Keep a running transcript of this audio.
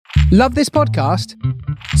Love this podcast?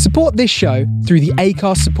 Support this show through the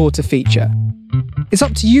Acast supporter feature. It's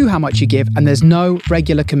up to you how much you give, and there's no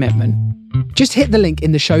regular commitment. Just hit the link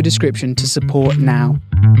in the show description to support now.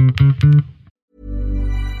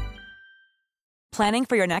 Planning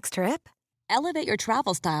for your next trip? Elevate your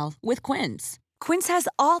travel style with Quince. Quince has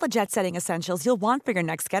all the jet-setting essentials you'll want for your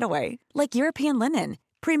next getaway, like European linen,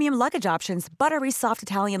 premium luggage options, buttery soft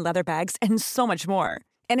Italian leather bags, and so much more.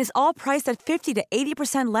 And is all priced at 50 to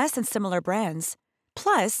 80% less than similar brands.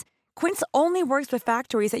 Plus, Quince only works with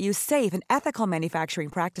factories that use safe and ethical manufacturing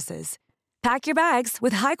practices. Pack your bags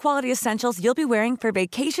with high-quality essentials you'll be wearing for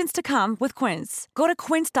vacations to come with Quince. Go to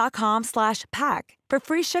quince.com/pack for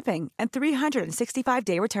free shipping and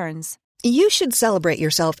 365-day returns. You should celebrate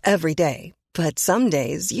yourself every day, but some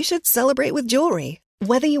days you should celebrate with jewelry.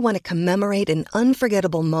 Whether you want to commemorate an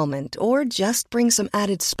unforgettable moment or just bring some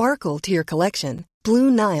added sparkle to your collection,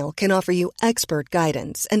 Blue Nile can offer you expert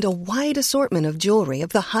guidance and a wide assortment of jewelry of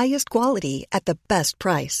the highest quality at the best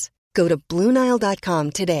price. Go to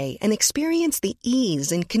BlueNile.com today and experience the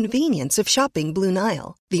ease and convenience of shopping Blue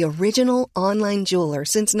Nile, the original online jeweler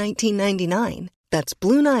since 1999. That's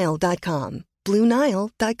BlueNile.com.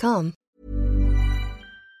 BlueNile.com.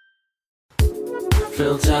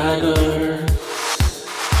 Phil Tiger.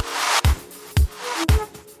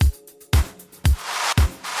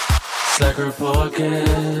 Slacker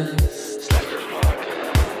Podcast.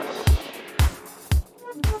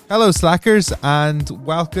 Hello, Slackers, and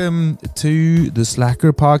welcome to the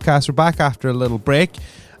Slacker Podcast. We're back after a little break.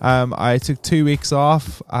 I took 2 weeks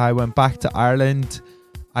off. I went back to Ireland.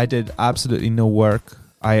 I did absolutely no work.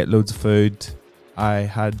 I ate loads of food. I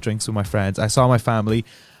had drinks with my friends. I saw my family.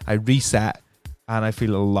 I reset, and I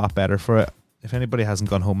feel a lot better for it. If anybody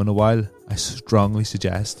hasn't gone home in a while, I strongly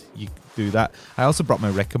suggest you do that. I also brought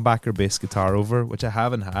my Rickenbacker bass guitar over, which I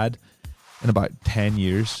haven't had in about 10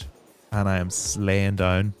 years, and I am slaying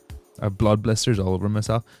down. I have blood blisters all over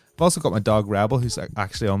myself. I've also got my dog Rebel, who's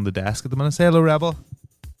actually on the desk at the minute. Say hello, Rebel.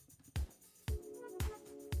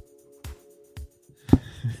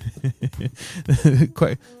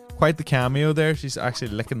 Quite the cameo there. She's actually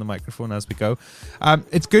licking the microphone as we go.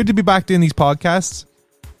 It's good to be back doing these podcasts.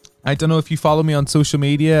 I don't know if you follow me on social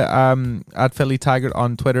media, at Philly Taggart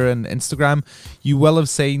on Twitter and Instagram. You will have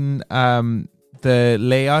seen the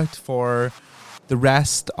layout for the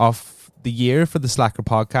rest of the year for the Slacker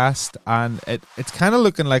Podcast, and it's kind of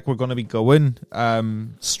looking like we're going to be going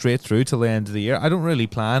straight through till the end of the year. I don't really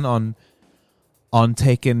plan on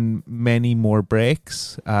taking many more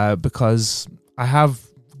breaks because I have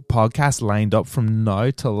podcasts lined up from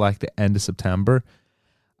now till like the end of September,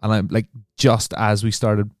 and I'm like, just as we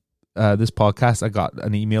started this podcast, I got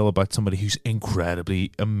an email about somebody who's incredibly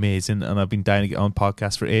amazing, and I've been dying to get on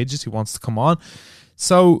podcast for ages, who wants to come on.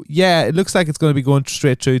 So yeah, it looks like it's going to be going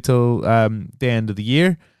straight through till the end of the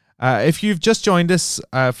year. If you've just joined us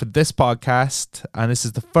for this podcast, and this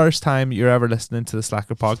is the first time you're ever listening to the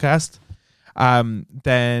Slacker Podcast,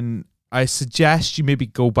 then I suggest you maybe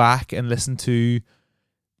go back and listen to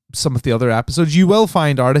some of the other episodes. You will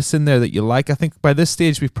find artists in there that you like. I think by this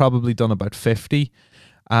stage we've probably done about 50.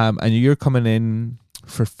 And you're coming in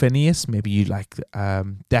for Phineas. Maybe you like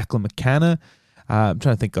Declan McKenna. I'm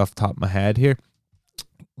trying to think off the top of my head here.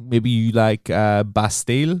 Maybe you like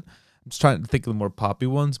Bastille. I'm just trying to think of the more poppy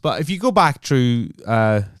ones. But if you go back through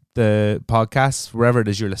the podcast, wherever it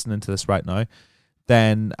is you're listening to this right now,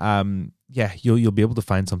 then you'll be able to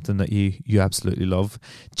find something that you absolutely love.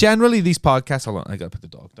 Generally, these podcasts. Hold on, I gotta put the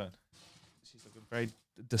dog down. She's looking very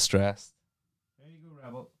distressed. There you go,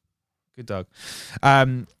 Rebel. Good dog.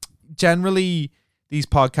 Generally, these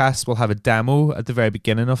podcasts will have a demo at the very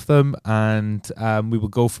beginning of them, and we will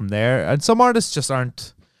go from there. And some artists just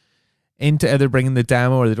aren't into either bringing the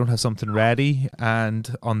demo or they don't have something ready.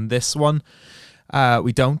 And on this one,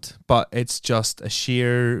 we don't, but it's just a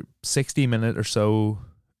sheer 60-minute or so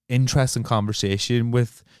interesting conversation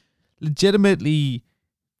with legitimately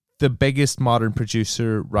the biggest modern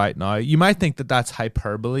producer right now. You might think that that's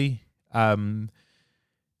hyperbole,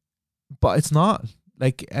 but it's not.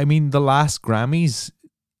 Like, I mean, the last Grammys,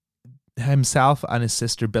 himself and his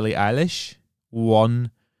sister Billie Eilish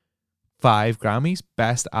won 5 Grammys.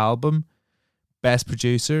 Best album, best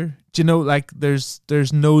producer. Do you know, like, there's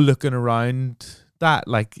no looking around that.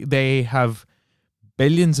 Like, they have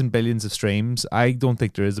billions and billions of streams. I don't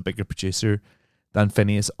think there is a bigger producer than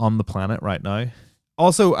Phineas on the planet right now.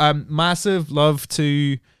 Also, massive love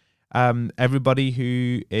to everybody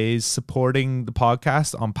who is supporting the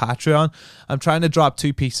podcast on Patreon. I'm trying to drop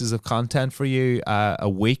 2 pieces of content for you a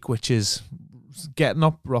week, which is getting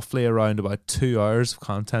up roughly around about 2 hours of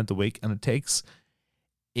content a week, and it takes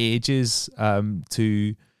ages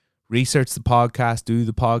to research the podcast, do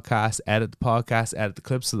the podcast, edit the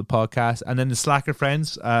clips of the podcast, and then the Slacker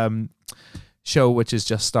Friends show, which has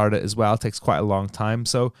just started as well, takes quite a long time.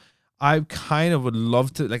 So I kind of would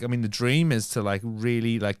love to, like, I mean, the dream is to like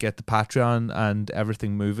really like get the Patreon and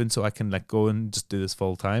everything moving so I can like go and just do this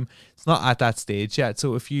full time. It's not at that stage yet.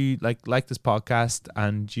 So if you like this podcast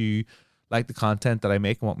and you like the content that I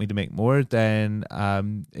make and want me to make more, then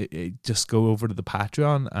just go over to the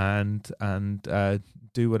Patreon and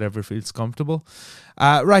do whatever feels comfortable.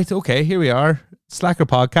 Right, okay, here we are. Slacker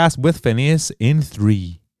Podcast with Phineas in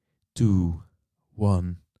 3, 2,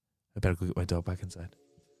 1. I better go get my dog back inside.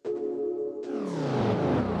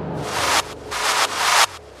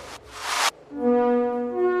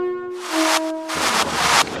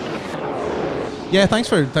 Yeah, thanks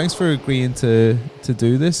for agreeing to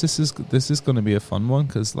do this. This is going to be a fun one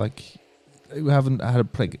because like we haven't had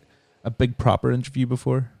a big proper interview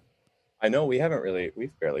before. I know we've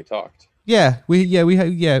barely talked. Like,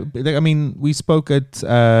 I mean, we spoke at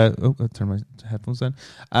I'll turn my headphones down.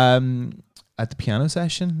 At the piano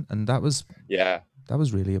session, and that was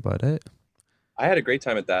really about it. I had a great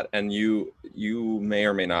time at that, and you may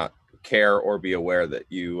or may not care or be aware that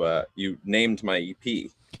you named my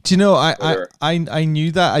EP. Do you know, I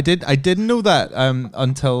knew that. I didn't know that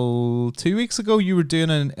until 2 weeks ago. You were doing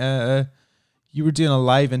a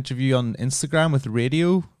live interview on Instagram with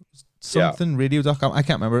radio radio.com. I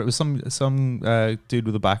can't remember. It was some dude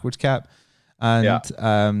with a backwards cap,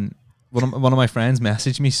 and one of my friends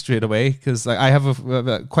messaged me straight away because like I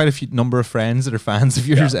have quite a few number of friends that are fans of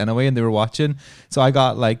yours anyway, and they were watching. So I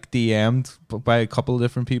got like DM'd by a couple of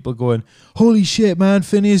different people going, "Holy shit, man!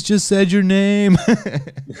 Phineas just said your name."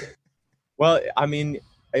 Well, I mean,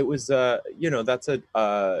 it was that's a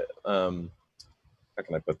how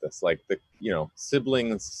can I put this? Like the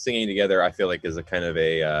siblings singing together. I feel like is a kind of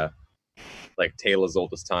a like tale as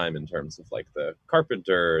old as time in terms of like the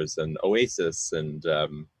Carpenters and Oasis and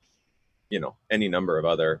any number of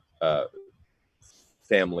other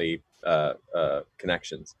family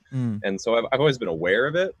connections. And so I've always been aware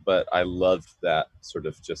of it, but I loved that sort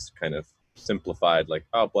of just kind of simplified, like,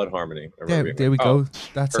 oh, Blood Harmony. Yeah, there we go.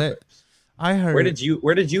 That's perfect. It. I heard. Where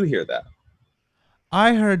did you hear that?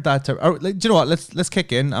 I heard that. Do you know what? Let's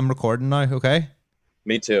kick in. I'm recording now. Okay.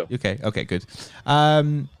 Me too. Okay. Good.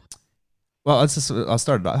 Well, I'll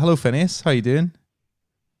start it out. Hello, Phineas. How you doing?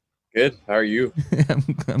 Good. How are you?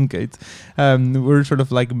 I'm good. We're sort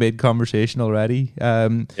of like mid conversation already.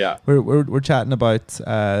 We're chatting about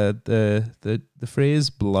the phrase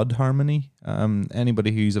blood harmony.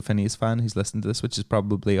 Anybody who's a Phineas fan who's listening to this, which is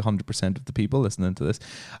probably 100% of the people listening to this,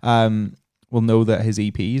 will know that his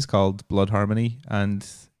EP is called Blood Harmony, and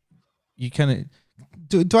you kind of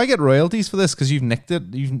do I get royalties for this because you've nicked it?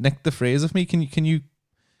 You've nicked the phrase of me. Can you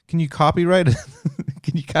copyright it?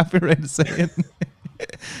 Can you copyright it saying?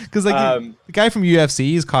 Because like the guy from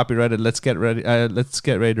UFC is copyrighted. Let's get ready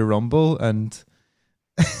to rumble. And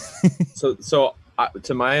so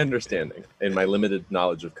to my understanding, in my limited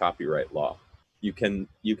knowledge of copyright law, you can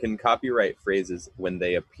copyright phrases when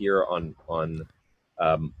they appear on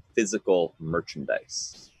physical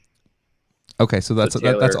merchandise. Okay, so that's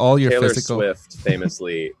all your Taylor physical. Swift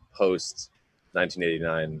famously post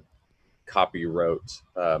 1989 copywrote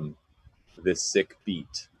This Sick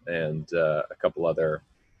Beat and a couple other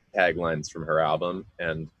taglines from her album,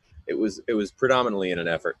 and it was predominantly in an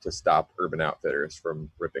effort to stop Urban Outfitters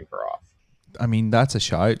from ripping her off. I mean, that's a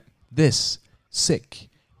shout. This sick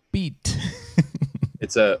beat.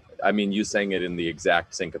 You sang it in the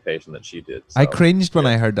exact syncopation that she did. So, I cringed when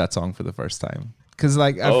I heard that song for the first time because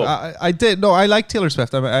like I did. No, I like Taylor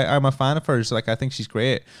Swift. I'm a fan of hers. Like I think she's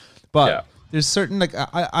great, but there's certain like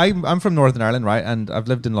I'm from Northern Ireland, right? And I've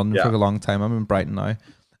lived in London for a long time. I'm in Brighton now.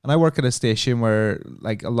 And I work at a station where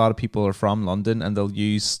like a lot of people are from London and they'll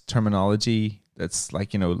use terminology that's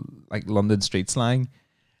like, like London street slang.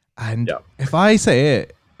 And if I say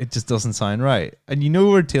it, it just doesn't sound right. And you know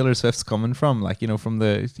where Taylor Swift's coming from, like, from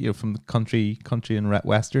the country and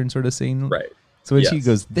western sort of scene. Right. So when she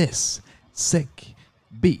goes, this sick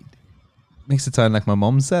beat, makes it sound like my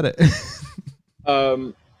mom said it.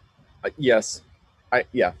 Yes. I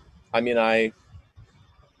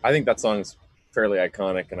think that song's fairly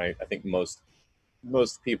iconic, and I think most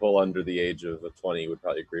people under the age of 20 would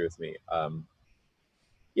probably agree with me. I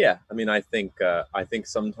think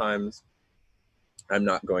sometimes I'm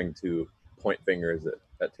not going to point fingers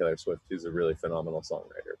at Taylor Swift, who's a really phenomenal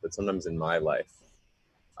songwriter, but sometimes in my life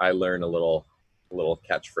I learn a little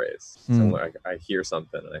catchphrase. So I hear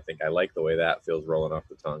something and I think I like the way that feels rolling off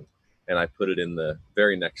the tongue, and I put it in the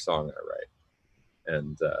very next song I write,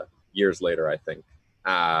 and years later I think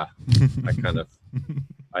I kind of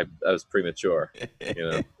I was premature. You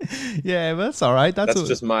know, Yeah, well, that's all right. it's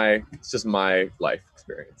just my life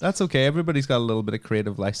experience. That's okay. Everybody's got a little bit of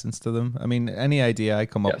creative license to them. I mean, any idea I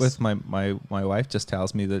come up Yes. with, my wife just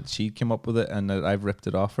tells me that she came up with it and that I've ripped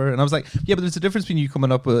it off her. And I was like, yeah, but there's a difference between you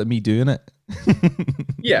coming up with it and me doing it.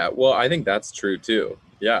 Yeah, well, I think that's true too.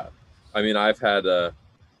 Yeah, I mean, I've had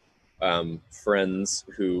friends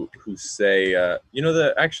who say, you know,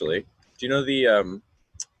 do you know the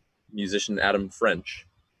musician Adam French?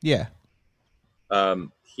 Yeah.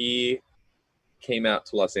 He came out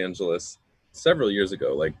to Los Angeles several years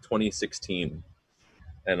ago, like 2016,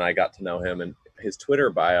 and I got to know him. And his Twitter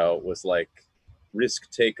bio was like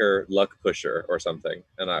risk taker, luck pusher, or something.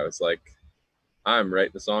 And I was like, I'm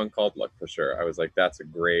writing a song called Luck Pusher. I was like, that's a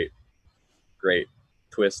great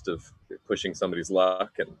twist of pushing somebody's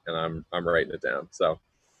luck, and I'm writing it down. So,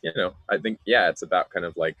 you know, I think, yeah, it's about kind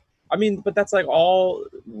of like, I mean, but that's like all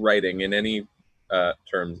writing in any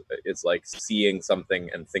terms. It's like seeing something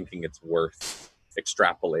and thinking it's worth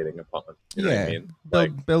extrapolating upon. You know what I mean?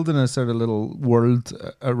 Like, building a sort of little world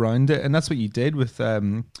around it, and that's what you did with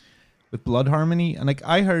Blood Harmony. And like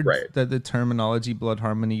I heard Right. that the terminology Blood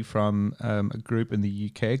Harmony from a group in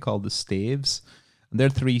the UK called the Staves, and they're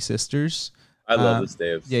three sisters. I love the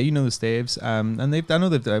Staves. Yeah, you know the Staves, and I know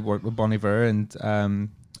they've worked with Bon Iver, and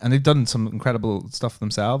they've done some incredible stuff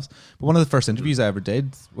themselves. But one of the first interviews I ever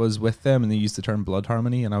did was with them, and they used the term Blood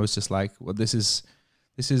Harmony, and I was just like, well, this is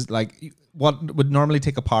like what would normally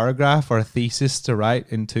take a paragraph or a thesis to write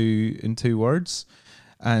in two words,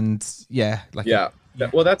 and yeah, like Yeah.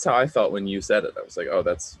 Well, that's how I felt when you said it. I was like, oh,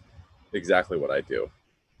 that's exactly what I do.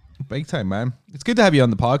 big time, man. It's good to have you on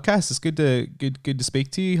the podcast. It's good to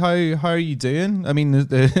speak to you. How are you doing? I mean,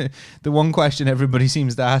 the one question everybody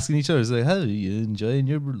seems to ask each other is like, how are you enjoying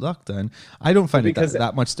your lockdown? I don't find it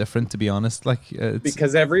that much different, to be honest. Like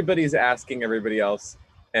because everybody's asking everybody else,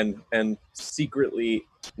 and secretly,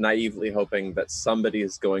 naively hoping that somebody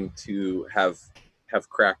is going to have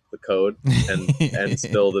cracked the code and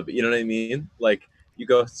spill the, you know what I mean? Like, you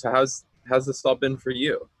go, so how's this all been for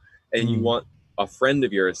you? And you want a friend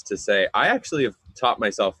of yours to say, I actually have taught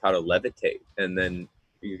myself how to levitate, and then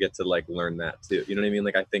you get to like learn that too. You know what I mean?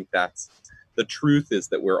 Like, I think that's the truth, is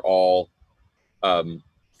that we're all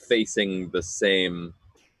facing the same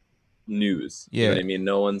news. Yeah. You know what I mean?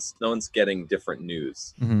 No one's getting different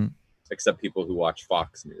news, except people who watch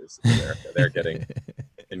Fox News in America. They're getting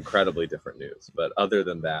incredibly different news. But other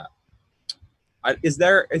than that, is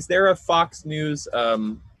there a Fox News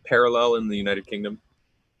parallel in the United Kingdom?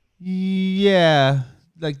 Yeah,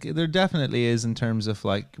 like there definitely is in terms of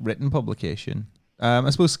like written publication. I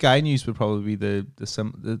suppose Sky News would probably be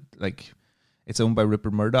the like, it's owned by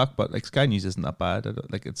Rupert Murdoch, but like Sky News isn't that bad.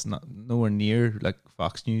 Like, it's not nowhere near like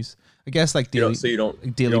Fox News. I guess like Daily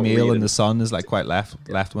Mail and The Sun is like quite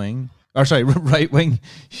left wing, or sorry, right wing.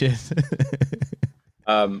 Shit.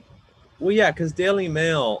 Well, yeah, because Daily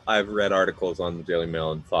Mail, I've read articles on the Daily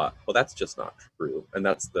Mail and thought, well, that's just not true, and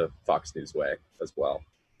that's the Fox News way as well.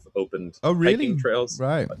 Opened hiking trails.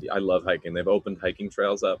 Right. I love hiking. They've opened hiking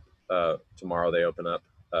trails up. Tomorrow they open up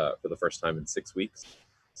for the first time in 6 weeks,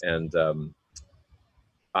 and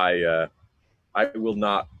I will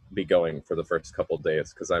not be going for the first couple of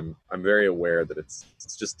days because I'm very aware that it's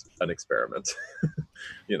just an experiment.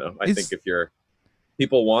 You know, I think if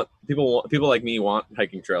people like me want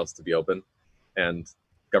hiking trails to be open, and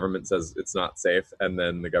government says it's not safe, and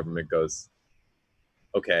then the government goes,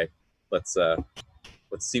 okay, let's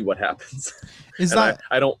see what happens.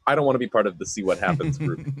 I don't want to be part of the see what happens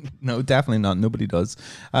group. No, definitely not. Nobody does.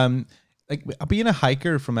 Like, being a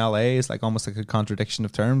hiker from LA is like almost like a contradiction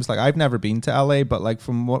of terms. Like, I've never been to LA, but like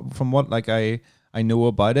from what like I know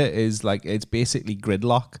about it is like it's basically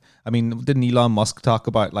gridlock. I mean, didn't Elon Musk talk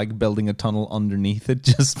about like building a tunnel underneath it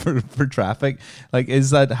just for traffic? Like, is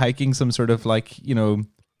that hiking some sort of like, you know,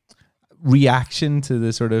 reaction to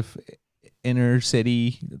the sort of inner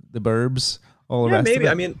city, the burbs? Maybe.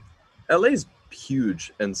 I mean, LA's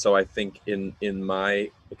huge, and so I think in my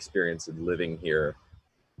experience of living here,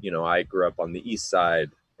 you know, I grew up on the east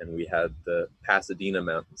side, and we had the Pasadena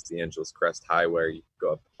Mountains, the Angeles Crest Highway. You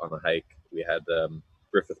go up on a hike. We had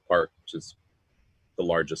Griffith Park, which is the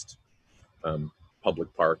largest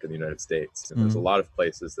public park in the United States. And there's a lot of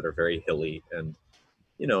places that are very hilly, and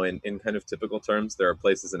you know, in kind of typical terms, there are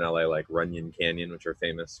places in LA like Runyon Canyon, which are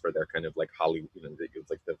famous for their kind of like Hollywood, you know,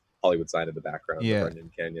 it's like the Hollywood sign of the background, of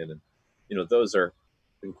Runyon Canyon. And, you know, those are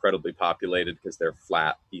incredibly populated because they're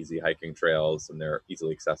flat, easy hiking trails, and they're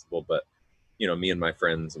easily accessible. But, you know, me and my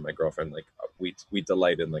friends and my girlfriend, like we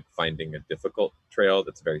delight in like finding a difficult trail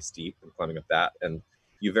that's very steep and climbing up that. And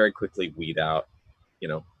you very quickly weed out, you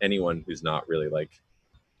know, anyone who's not really like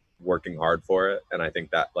working hard for it, and I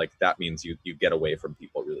think that like that means you get away from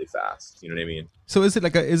people really fast. You know what I mean? So is it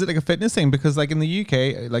like a fitness thing? Because like in the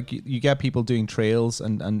UK, like you get people doing trails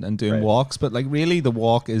and doing Right. walks, but like really the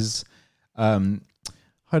walk is,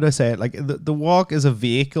 how do I say it? Like the walk is a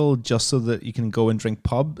vehicle just so that you can go and drink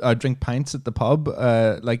pints at the pub.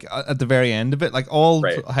 Like at the very end of it, like all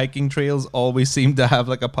Right. hiking trails always seem to have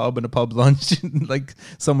like a pub and a pub lunch, like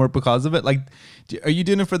somewhere because of it. Like, are you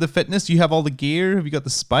doing it for the fitness? Do you have all the gear? Have you got the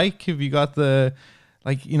spike? Have you got the,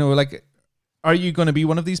 like, you know, like, are you going to be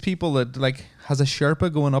one of these people that like has a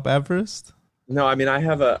Sherpa going up Everest? No, I mean I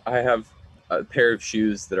have a pair of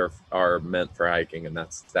shoes that are meant for hiking, and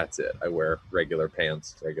that's it. I wear regular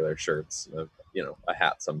pants, regular shirts, you know, a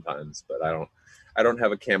hat sometimes, but I don't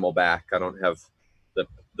have a Camelback. I don't have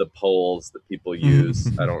the poles that people use.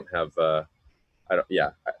 I don't have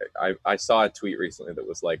I saw a tweet recently that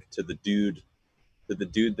was like, to the dude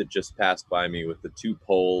that just passed by me with the two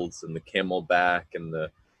poles and the Camelback and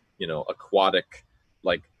the, you know, aquatic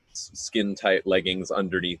like skin tight leggings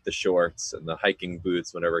underneath the shorts and the hiking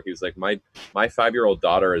boots, whatever. He was like, my 5-year-old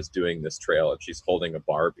daughter is doing this trail and she's holding a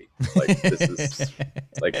Barbie. Like, this is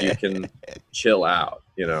like, you can chill out,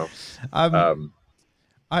 you know.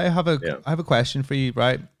 I have a question for you,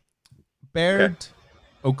 right? Baird, Okay.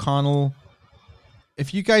 O'Connell,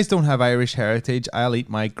 if you guys don't have Irish heritage, I'll eat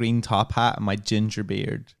my green top hat and my ginger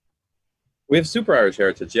beard. We have super Irish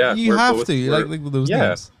heritage, yeah. You have to, like with those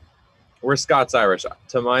names. We're Scots Irish.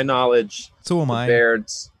 To my knowledge, So am I.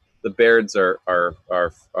 The Bairds are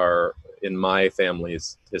in my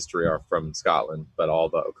family's history are from Scotland, but all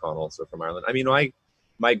the O'Connells are from Ireland. I mean,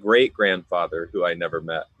 my great grandfather, who I never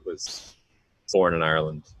met, was born in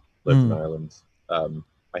Ireland, lived in Ireland.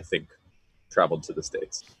 I think traveled to the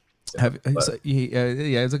States. It's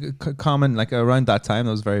a common, like around that time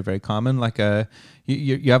that was very, very common. Like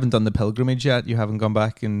you haven't done the pilgrimage yet. You haven't gone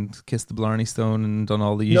back and kissed the Blarney Stone and done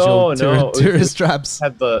all the usual tourist traps.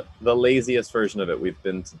 Had the laziest version of it. We've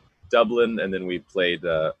been to Dublin, and then we played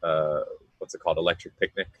what's it called, Electric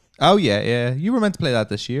Picnic. Oh yeah. You were meant to play that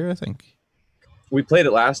this year, I think. We played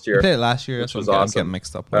it last year. You played it last year, which that's was what I'm awesome. getting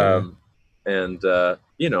mixed up with. And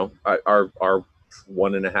you know, our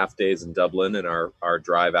 1.5 days in Dublin and our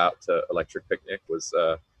drive out to Electric Picnic was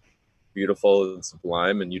beautiful and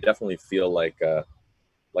sublime, and you definitely feel like a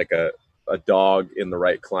dog in the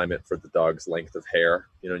right climate for the dog's length of hair.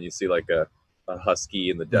 You know, and you see like a husky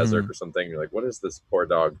in the desert or something, you're like, what is this poor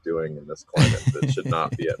dog doing in this climate? That should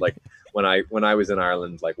not be it. Like when I was in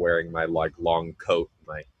Ireland, like wearing my like long coat,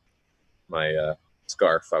 my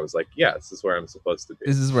scarf, I was like, yeah, this is where I'm supposed to be.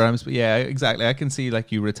 This is where yeah, exactly. I can see like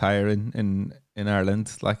you retire in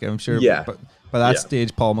Ireland, like I'm sure. Yeah. But by that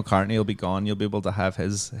stage, Paul McCartney will be gone. You'll be able to have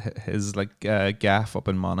his like gaff up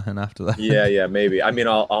in Monaghan after that. Yeah, maybe. I mean,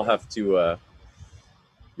 I'll have to.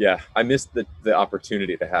 I missed the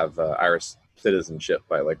opportunity to have Irish citizenship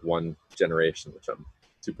by like one generation, which I'm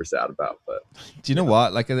super sad about. But do you know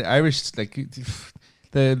what? Like the Irish, like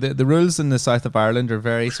the rules in the south of Ireland are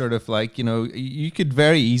very sort of like, you know, you could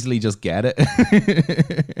very easily just get it.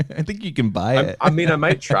 I think you can buy it. I mean, I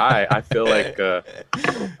might try. I feel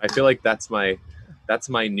like that's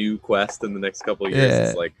my new quest in the next couple of years. Yeah.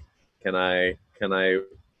 It's like, can I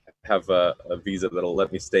have a visa that'll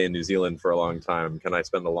let me stay in New Zealand for a long time? Can I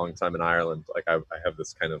spend a long time in Ireland? Like I have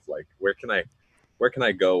this kind of like, where can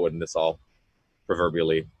I go when this all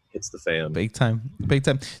proverbially hits the fan? Big time.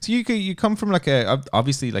 So you come from like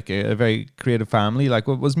obviously like a very creative family. Like,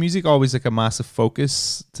 was music always like a massive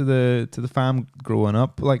focus to the fam growing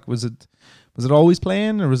up? Like, was it always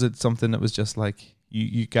playing, or was it something that was just like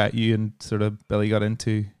you and sort of Billy got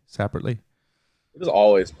into separately? It was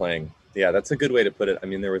always playing. Yeah, that's a good way to put it. I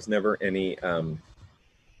mean, there was never any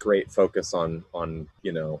great focus on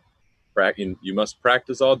you know, you must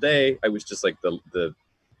practice all day. I was just like the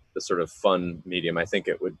sort of fun medium. I think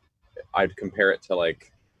I'd compare it to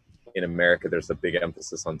like in America, there's a big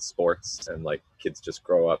emphasis on sports, and like kids just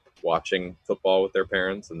grow up watching football with their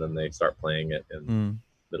parents, and then they start playing it in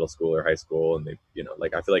middle school or high school. And they, you know,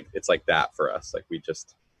 like, I feel like it's like that for us. Like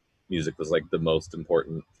music was like the most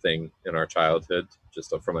important thing in our childhood,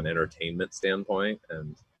 just from an entertainment standpoint.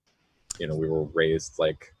 And, you know, we were raised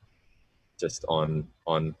like just on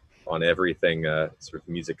everything sort of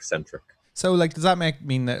music centric. So like, does that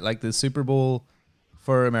mean that like the Super Bowl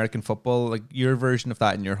for American football, like your version of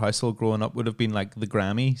that in your household growing up would have been like the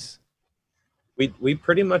Grammys? We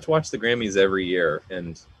pretty much watched the Grammys every year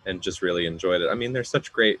and just really enjoyed it. I mean, there's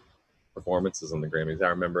such great performances on the Grammys. I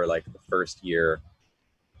remember like the first year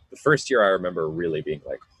I remember really being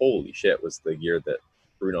like, holy shit, was the year that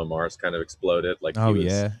Bruno Mars kind of exploded. Like,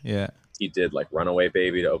 he did like Runaway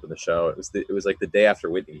Baby to open the show. It was like the day after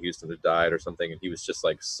Whitney Houston had died or something, and he was just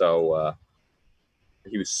like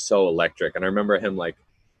he was so electric. And I remember him like,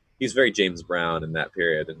 he's very James Brown in that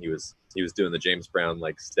period, and he was doing the James Brown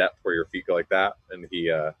like step where your feet go like that, and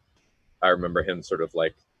I remember him sort of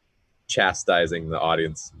like chastising the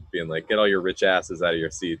audience, being like, "Get all your rich asses out of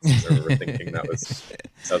your seats." I remember thinking that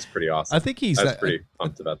was pretty awesome. I think I was pretty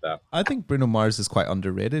pumped about that. I think Bruno Mars is quite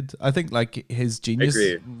underrated. I think like his genius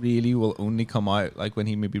really will only come out like when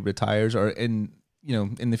he maybe retires or in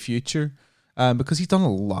the future, because he's done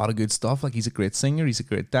a lot of good stuff. Like he's a great singer, he's a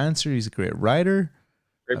great dancer, he's a great writer,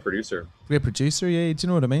 great producer. Great producer, yeah. Do you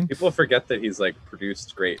know what I mean? People forget that he's like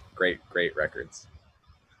produced great records.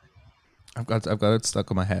 I've got it stuck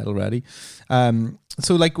in my head already.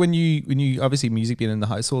 So like when you obviously music being in the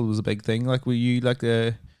household was a big thing. Like were you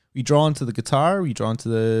drawn to the guitar? Were you drawn to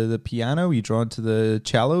the piano? Were you drawn to the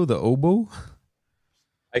cello, the oboe?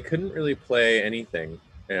 I couldn't really play anything,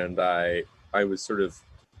 and I was sort of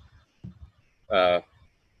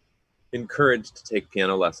encouraged to take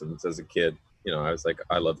piano lessons as a kid. I was like,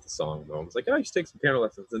 I love the song. My mom was like, oh, you should take some piano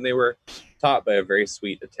lessons. And they were taught by a very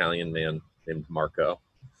sweet Italian man named Marco,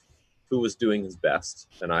 who was doing his best.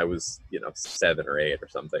 And I was, 7 or 8 or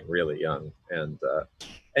something, really young. And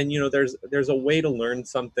there's a way to learn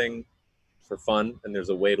something for fun, and there's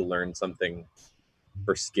a way to learn something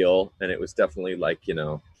for skill. And it was definitely like,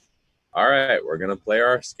 all right, we're going to play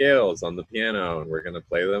our scales on the piano, and we're going to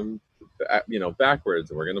play them,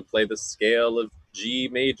 backwards. And we're going to play the scale of G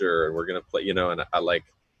major, and we're going to play, and I like,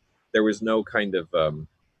 there was no kind of,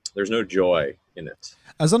 there's no joy in it.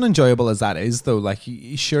 As unenjoyable as that is, though, like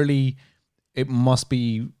surely it must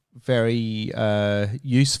be very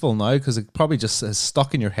useful now, because it probably just has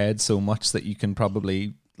stuck in your head so much that you can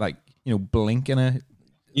probably blink in a.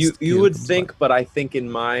 You would think, but I think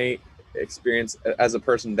in my experience as a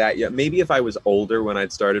person maybe if I was older when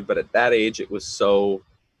I'd started, but at that age it was so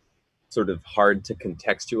sort of hard to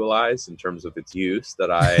contextualize in terms of its use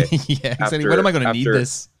that I when am I going to need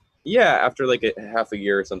this? Yeah, after like half a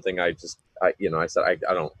year or something, I said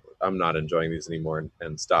I'm not enjoying these anymore,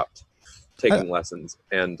 and stopped taking lessons.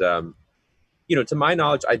 And to my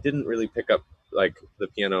knowledge, I didn't really pick up like the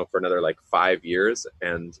piano for another like 5 years,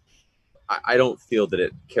 and I don't feel that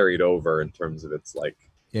it carried over in terms of its like.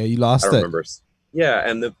 Yeah, you lost it. Remember. Yeah,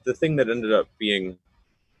 and the thing that ended up being,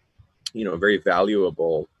 very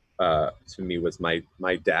valuable to me was my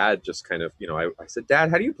dad just kind of, I said,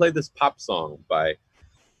 Dad, how do you play this pop song by,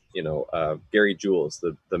 Gary Jules,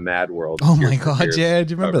 the Mad World. Oh my God, yeah,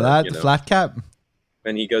 do you remember that? The flat cap?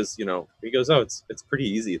 And he goes, oh, it's pretty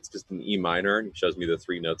easy. It's just an E minor, and he shows me the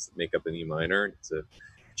 3 notes that make up an E minor, and it's a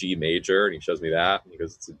G major, and he shows me that, and he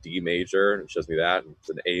goes, it's a D major, and he shows me that, and it's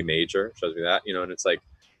an A major, shows me that, and it's like,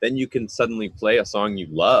 then you can suddenly play a song you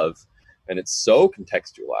love, and it's so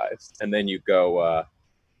contextualized. And then you go,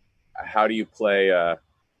 how do you play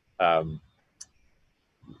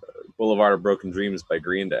Boulevard of Broken Dreams by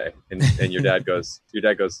Green Day? And your dad goes,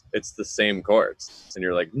 it's the same chords. And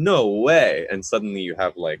you're like, no way. And suddenly you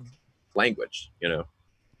have like language,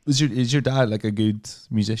 Is your dad like a good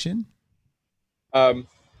musician?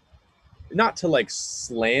 Not to like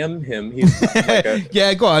slam him. He's like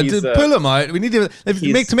yeah, go on, pull him out. We need to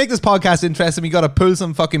make this podcast interesting. We got to pull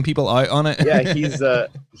some fucking people out on it. Yeah, he's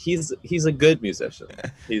a good musician.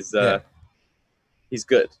 He's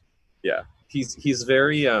good. Yeah, he's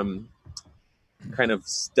very kind of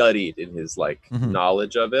studied in his like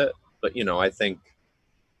knowledge of it. But I think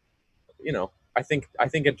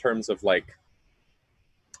in terms of like,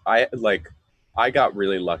 I got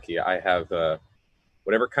really lucky. I have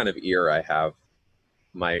whatever kind of ear I have,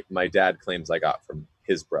 my dad claims I got from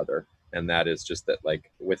his brother. And that is just that, like,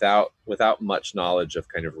 without much knowledge of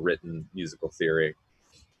kind of written musical theory,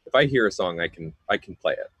 if I hear a song, I can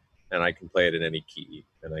play it, and I can play it in any key,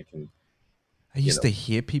 and I used to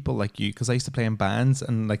hate people like you, because I used to play in bands,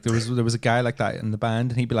 and like there was a guy like that in the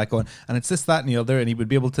band, and he'd be like going, and it's this, that, and the other, and he would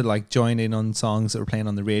be able to like join in on songs that were playing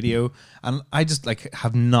on the radio, and I just like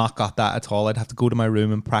have not got that at all. I'd have to go to my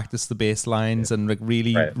room and practice the bass lines and like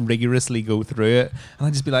really rigorously go through it, and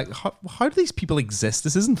I'd just be like, how do these people exist?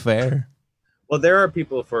 This isn't fair. Well, there are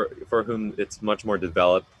people for whom it's much more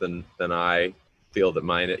developed than I feel that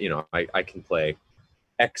mine. I can play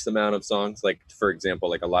X amount of songs. Like, for example,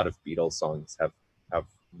 like a lot of Beatles songs have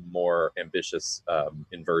more ambitious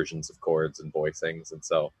inversions of chords and voicings, and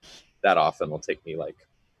so that often will take me like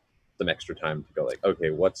some extra time to go like,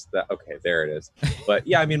 okay, what's that? Okay, there it is. But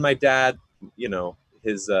yeah, I mean, my dad,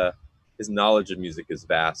 his knowledge of music is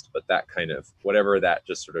vast, but that kind of whatever that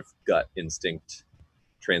just sort of gut instinct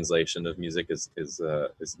translation of music is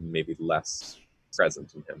maybe less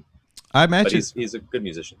present in him. I met But you. he's a good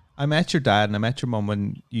musician. I met your dad and I met your mum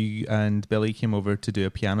when you and Billy came over to do a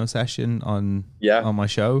piano session on my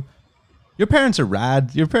show. Your parents are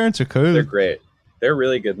rad. Your parents are cool. They're great. They're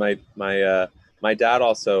really good. My dad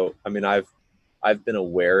also. I mean, I've been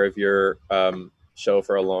aware of your show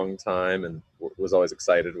for a long time and was always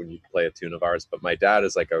excited when you play a tune of ours. But my dad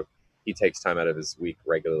is like he takes time out of his week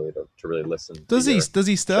regularly to really listen. Does he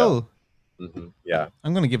still? Mm-hmm. Yeah.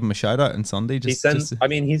 I'm gonna give him a shout out on Sunday. He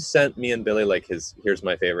sent me and Billy like here's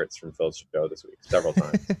my favorites from Phil's show this week several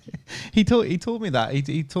times. he told me that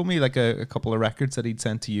he told me like a couple of records that he'd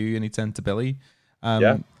sent to you and he'd sent to Billy.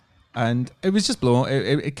 And it was just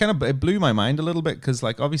it blew my mind a little bit because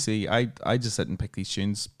like obviously I just sit and pick these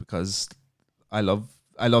tunes because I love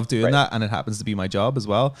doing that, and it happens to be my job as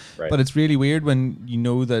well. Right. But it's really weird when you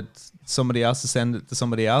know that somebody else is sending it to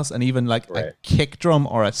somebody else, and even like a kick drum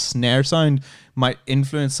or a snare sound might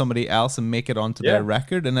influence somebody else and make it onto their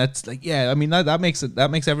record, and that's like I mean that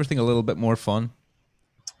makes everything a little bit more fun.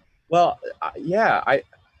 Well,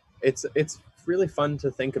 it's really fun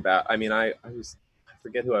to think about. I mean, I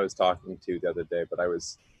forget who I was talking to the other day, but I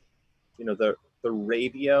was, the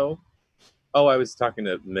radio. Oh, I was talking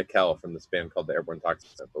to Mikkel from this band called the Airborne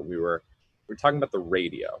Toxic, but we were talking about the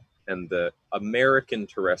radio and the American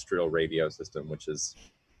terrestrial radio system, which is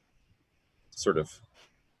sort of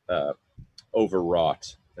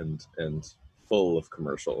overwrought and full of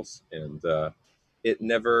commercials, and it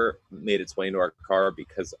never made its way into our car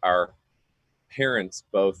because our parents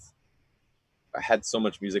both had so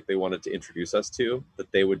much music they wanted to introduce us to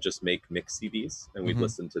that they would just make mix CDs and we'd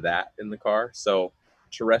listen to that in the car. So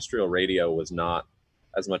terrestrial radio was not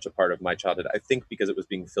as much a part of my childhood, I think, because it was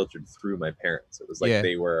being filtered through my parents. It was like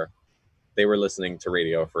they were listening to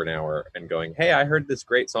radio for an hour and going, "Hey, I heard this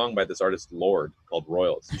great song by this artist Lorde called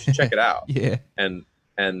Royals. You should check it out."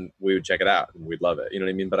 And we would check it out and we'd love it. You know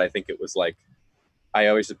what I mean? But I think it was like I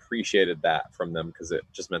always appreciated that from them because it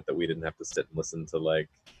just meant that we didn't have to sit and listen to like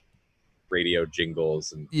radio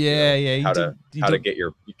jingles and how to get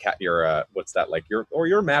your what's that, like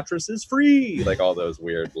your mattress is free, like all those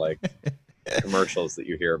weird like commercials that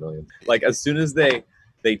you hear a million. Like as soon as they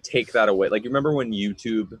take that away, like you remember when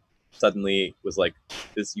YouTube suddenly was like,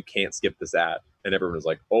 this, you can't skip this ad, and everyone was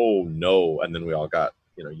like, oh no, and then we all got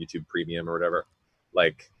YouTube Premium or whatever.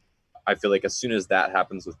 Like I feel like as soon as that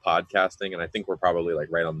happens with podcasting, and I think we're probably like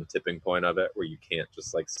right on the tipping point of it where you can't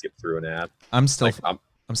just like skip through an ad. I'm still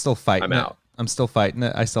fighting I'm out. I'm still fighting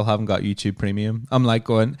it. I still haven't got YouTube Premium. I'm like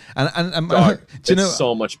going and Dog, it's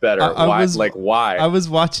so much better. Why? I was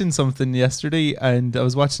watching something yesterday, and I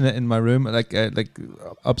was watching it in my room, like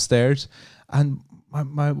upstairs, and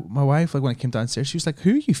my wife, like when it came downstairs, she was like,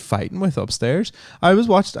 "Who are you fighting with upstairs?" I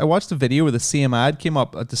watched the video where the same ad came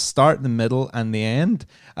up at the start, the middle, and the end,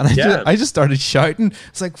 and I just started shouting.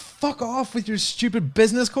 It's like, "Fuck off with your stupid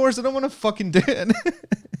business course! I don't want to fucking do it."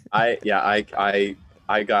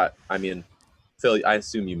 I mean, Phil, I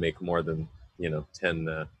assume you make more than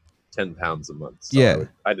 10 pounds a month. So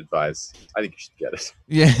I'd advise. I think you should get it.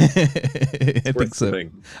 Yeah,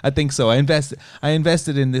 I think so. I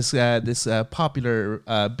invested in this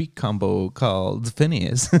popular beat combo called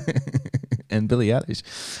Phineas and Billie Eilish.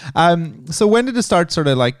 So when did it start sort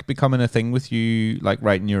of like becoming a thing with you, like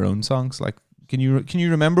writing your own songs? Like, can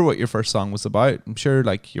you remember what your first song was about? I'm sure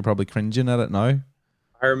like you're probably cringing at it now.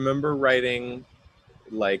 I remember writing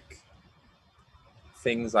like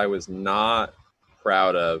things I was not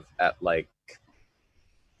proud of at like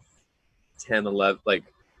 10, 11, like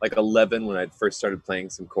 11 when I first started playing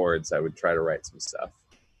some chords. I would try to write some stuff,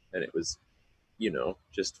 and it was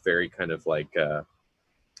just very kind of like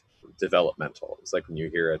developmental. It's like when you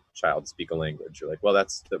hear a child speak a language, you're like, well,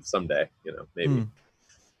 that's someday, maybe.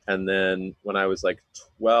 And then when I was like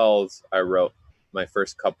 12, I wrote my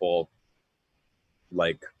first couple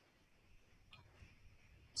like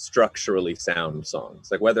structurally sound songs.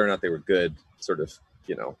 Like whether or not they were good, sort of,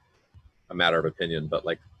 a matter of opinion, but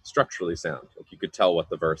like structurally sound. Like you could tell what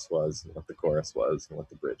the verse was and what the chorus was and what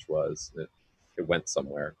the bridge was. And it went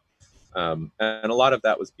somewhere. And a lot of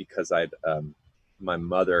that was because my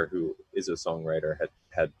mother, who is a songwriter,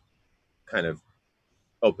 had kind of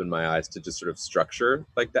opened my eyes to just sort of structure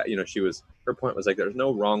like that. Her point was like, there's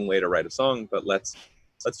no wrong way to write a song, but let's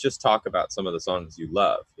just talk about some of the songs you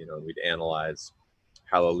love. And we'd analyze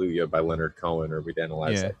Hallelujah by Leonard Cohen, or we'd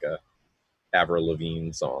analyze like a Avril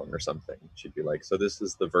Lavigne song or something. She'd be like, so this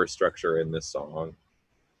is the verse structure in this song,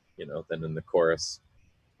 then in the chorus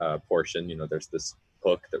portion, there's this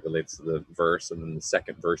hook that relates to the verse, and then the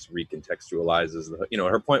second verse recontextualizes the,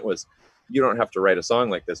 her point was, you don't have to write a song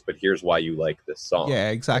like this, but here's why you like this song. Yeah,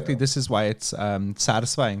 exactly. This is why it's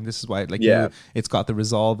satisfying. This is why, like, it's got the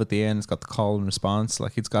resolve at the end. It's got the call and response.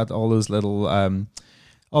 Like, it's got all those little,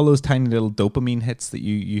 all those tiny little dopamine hits that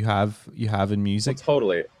you have in music. Well,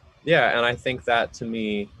 totally. Yeah, and I think that, to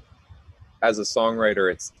me, as a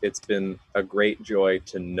songwriter, it's been a great joy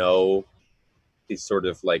to know the sort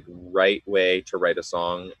of like right way to write a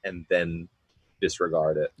song and then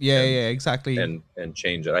disregard it. Yeah, exactly. And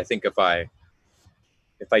change it. I think if I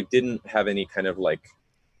didn't have any kind of like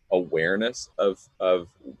awareness of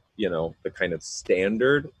the kind of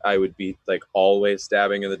standard, I would be like always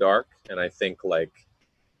stabbing in the dark. And I think like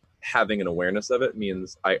having an awareness of it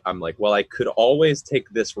means I'm like, well, I could always take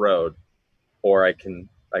this road, or I can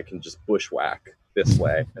just bushwhack this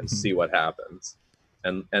way and see what happens.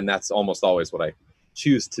 And that's almost always what I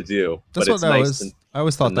choose to do. That's but it's what nice I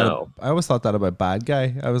always thought that. I always thought that about Bad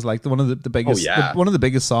Guy. I was like one of the biggest, one of the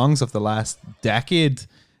biggest songs of the last decade.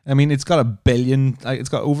 I mean, it's got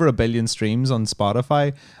over 1 billion streams on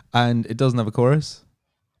Spotify, and it doesn't have a chorus.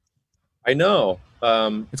 I know.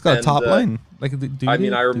 It's got a top line. Like, I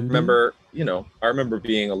remember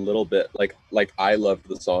being a little bit like I loved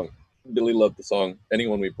the song. Billy loved the song.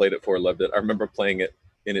 Anyone we played it for loved it. I remember playing it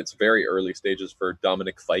in its very early stages for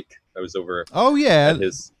Dominic Fike. I was over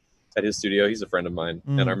at his studio. He's a friend of mine.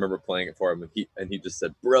 And I remember playing it for him, and he just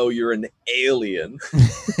said, "Bro, you're an alien."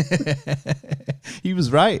 He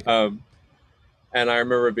was right. And I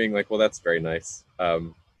remember being like, well, that's very nice.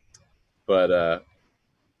 It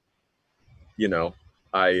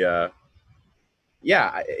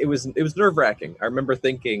was nerve-wracking. I remember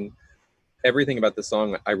thinking everything about the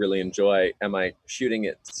song I really enjoy. Am I shooting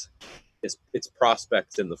its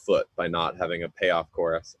prospects in the foot by not having a payoff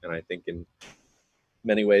chorus? And I think in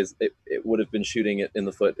many ways it would have been shooting it in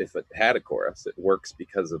the foot if it had a chorus. It works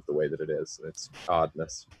because of the way that it is, and its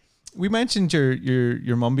oddness. We mentioned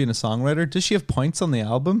your mom being a songwriter. Does she have points on the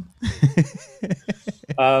album?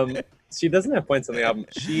 She doesn't have points on the album.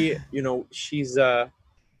 She's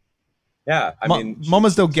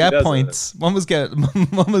Mamas don't get points. Mamas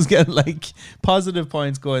get like positive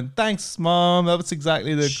points going, "Thanks, Mom. That was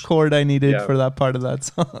exactly the chord I needed for that part of that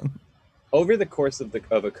song." Over the course of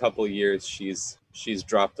a couple years, she's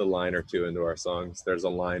dropped a line or two into our songs. There's a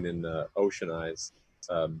line in Ocean Eyes,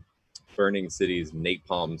 Burning Cities,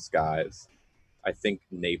 Napalm Skies. I think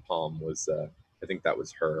napalm was I think that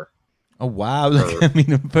was her. Oh wow.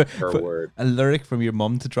 Her word. A lyric from your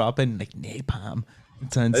mom to drop in, like, napalm.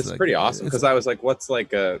 It sounds It's like, pretty awesome, because I was like, what's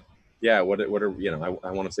like what are I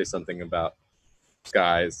want to say something about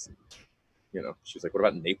skies. She's like, what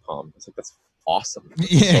about napalm? It's like, that's awesome.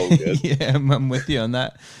 That's so good. Yeah, I'm with you on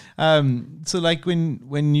that. So like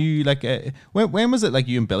when you like when was it like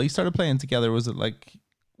you and Billy started playing together? Was it like,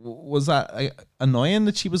 was that annoying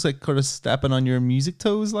that she was like kind of stepping on your music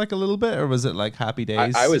toes like a little bit, or was it like happy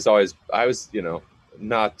days? I was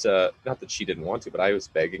not that she didn't want to, but I was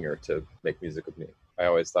begging her to make music with me. I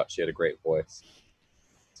always thought she had a great voice.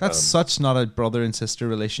 That's such not a brother and sister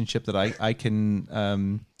relationship that I can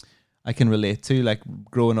relate to. Like,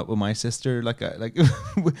 growing up with my sister, like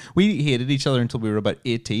we hated each other until we were about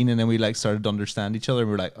 18, and then we like started to understand each other, and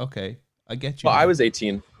we're like, okay, I get you. Well, I was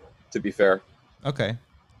 18, to be fair. Okay,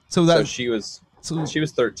 so she was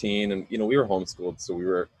 13, and we were homeschooled, so we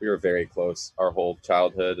were very close our whole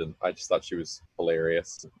childhood, and I just thought she was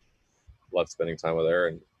hilarious. Loved spending time with her,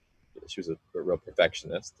 and she was a real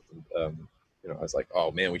perfectionist. And, I was like,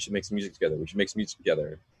 oh man, we should make some music together.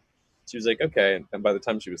 She was like, okay. And by the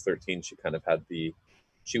time she was 13, she kind of had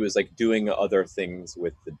she was like doing other things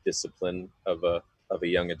with the discipline of a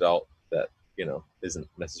young adult that, isn't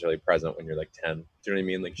necessarily present when you're like 10. Do you know what I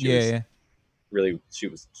mean? Like, she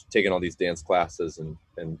was taking all these dance classes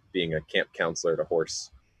and being a camp counselor at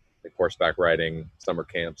horseback riding summer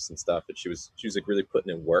camps and stuff. And she was like really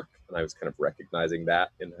putting in work. And I was kind of recognizing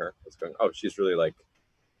that in her. I was going, oh, she's really like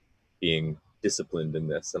being disciplined in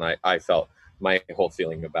this. And I felt, my whole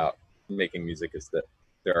feeling about making music is that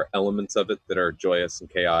there are elements of it that are joyous and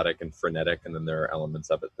chaotic and frenetic, and then there are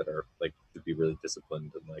elements of it that are like to be really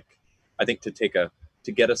disciplined. And like, I think to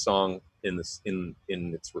get a song in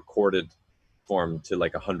its recorded form to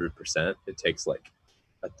like 100%, it takes like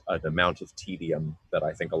an amount of tedium that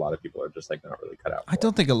I think a lot of people are just like not really cut out for. I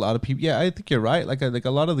don't think a lot of people. Yeah, I think you're right. Like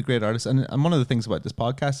a lot of the great artists, and one of the things about this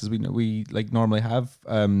podcast is we like normally have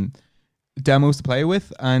demos to play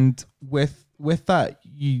with, and with that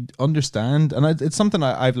you understand, and it's something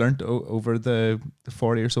I've learned over the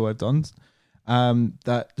 40 or so I've done,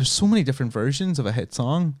 that there's so many different versions of a hit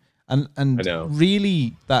song, And I know.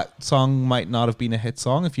 really, that song might not have been a hit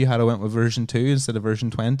song if you had went with version 2 instead of version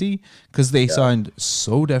 20, because they sound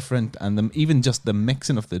so different, and even just the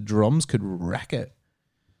mixing of the drums could wreck it.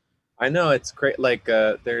 I know, it's great. Like,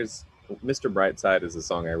 there's Mr. Brightside is a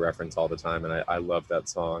song I reference all the time, and I love that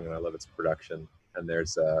song, and I love its production. And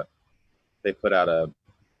there's they put out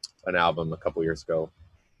an album a couple years ago.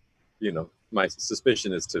 You know, my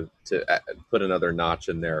suspicion is to put another notch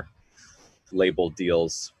in their label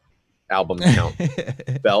deals album count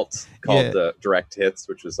belt called the Direct Hits,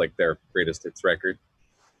 which was like their greatest hits record.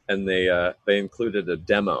 And they included a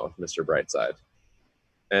demo of Mr. Brightside,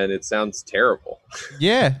 and it sounds terrible.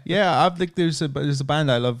 Yeah. I think there's a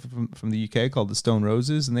band I love from the UK called the Stone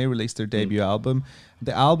Roses, and they released their debut album.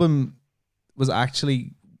 The album was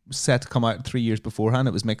actually set to come out 3 years beforehand.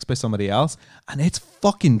 It was mixed by somebody else, and it's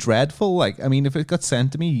fucking dreadful. Like, I mean, if it got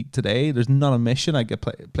sent to me today, there's not a mission I could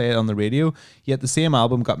play it on the radio. Yet the same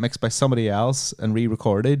album got mixed by somebody else and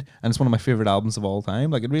re-recorded, and it's one of my favorite albums of all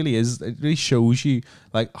time. Like, it really is. It really shows you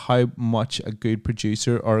like how much a good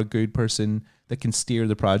producer or a good person that can steer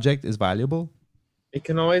the project is valuable. It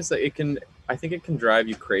can always, I think it can drive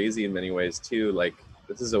you crazy in many ways too. Like,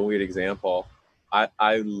 this is a weird example.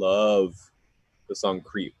 I love the song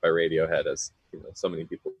Creep by Radiohead, as you know, so many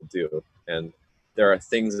people do. And there are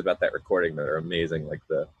things about that recording that are amazing, like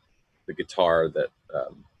the guitar that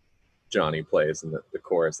Johnny plays and the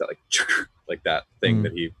chorus, that like that thing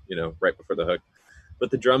that he, you know, right before the hook.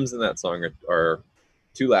 But the drums in that song are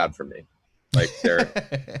too loud for me. Like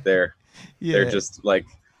they're just like,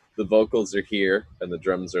 the vocals are here and the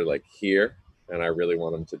drums are like here, and I really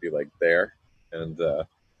want them to be like there. And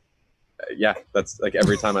yeah, that's like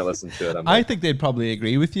every time I listen to it, I'm like, I think they'd probably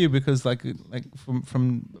agree with you, because like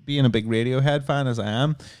from being a big Radiohead fan as I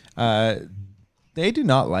am, they do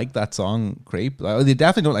not like that song Creep. They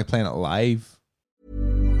definitely don't like playing it live.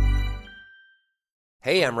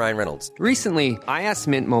 Hey, I'm Ryan Reynolds. Recently, I asked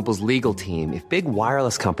Mint Mobile's legal team if big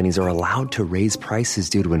wireless companies are allowed to raise prices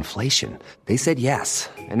due to inflation. They said yes.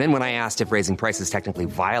 And then when I asked if raising prices technically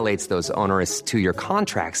violates those onerous 2-year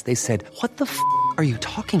contracts, they said, "What the f*** are you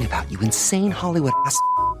talking about, you insane Hollywood ass?"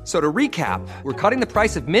 So to recap, we're cutting the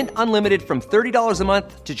price of Mint Unlimited from $30 a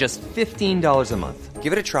month to just $15 a month.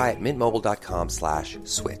 Give it a try at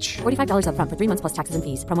mintmobile.com/switch. $45 up front for 3 months plus taxes and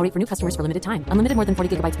fees. Promo rate for new customers for limited time. Unlimited more than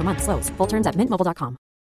 40 gigabytes per month. Slows full terms at mintmobile.com.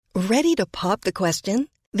 Ready to pop the question?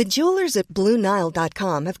 The jewelers at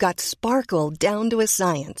BlueNile.com have got sparkle down to a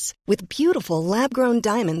science with beautiful lab-grown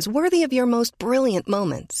diamonds worthy of your most brilliant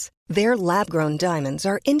moments. Their lab-grown diamonds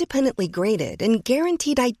are independently graded and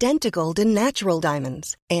guaranteed identical to natural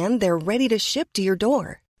diamonds, and they're ready to ship to your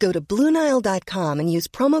door. Go to BlueNile.com and use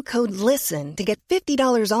promo code LISTEN to get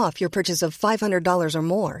 $50 off your purchase of $500 or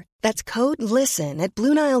more. That's code LISTEN at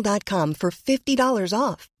BlueNile.com for $50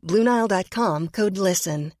 off. BlueNile.com, code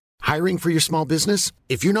LISTEN. Hiring for your small business?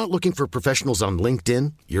 If you're not looking for professionals on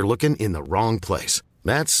LinkedIn, you're looking in the wrong place.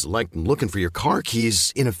 That's like looking for your car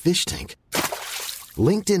keys in a fish tank.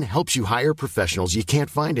 LinkedIn helps you hire professionals you can't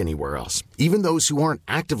find anywhere else, even those who aren't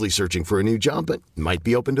actively searching for a new job but might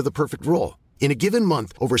be open to the perfect role. In a given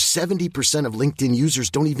month, over 70% of LinkedIn users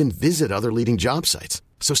don't even visit other leading job sites.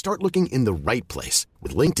 So start looking in the right place.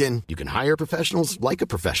 With LinkedIn, you can hire professionals like a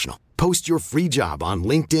professional. Post your free job on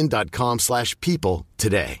linkedin.com/people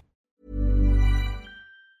today.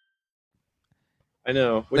 I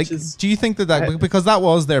know. Like, do you think that because that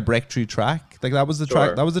was their breakthrough track? Like, that was the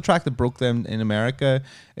track. That was the track that broke them in America.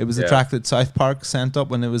 It was the track that South Park sent up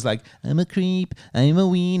when it was like, "I'm a creep, I'm a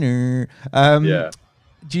wiener."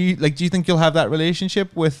 Do you think you'll have that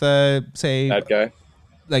relationship with say Bad Guy,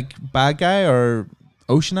 like Bad Guy or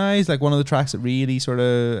Ocean Eyes, like one of the tracks that really sort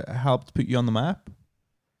of helped put you on the map?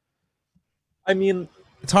 I mean,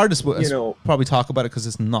 it's hard to probably talk about it because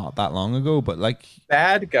it's not that long ago, but like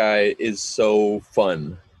Bad Guy is so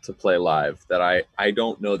fun to play live that I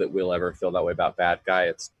don't know that we'll ever feel that way about Bad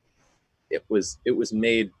Guy. It was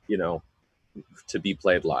made, you know, to be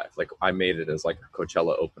played live. Like, I made it as like a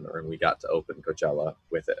Coachella opener, and we got to open Coachella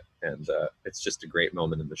with it, and it's just a great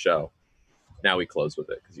moment in the show. Now we close with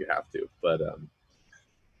it because you have to, but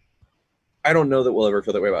I don't know that we'll ever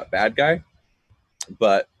feel that way about Bad Guy.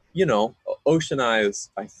 But you know, Ocean Eyes,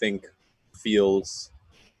 I think, feels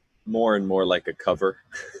more and more like a cover.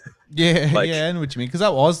 Yeah, yeah, I know what you mean, because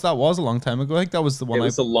that was a long time ago. I think that was the one. It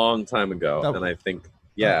was a long time ago, and I think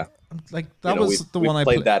like that was the one I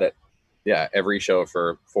played that at every show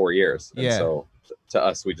for 4 years. And yeah. So to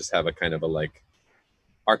us, we just have a kind of a like,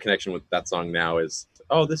 our connection with that song now is,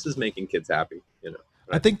 oh, this is making kids happy, you know.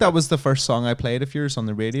 I think that was the first song I played of yours on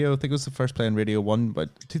the radio. I think it was the first play on Radio 1, but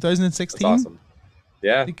 2016. That's awesome.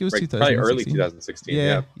 Yeah, I think it was right, probably early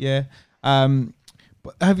 2016. Yeah.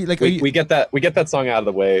 But have you we get that song out of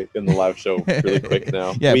the way in the live show really quick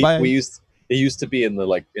now. Yeah, it used to be in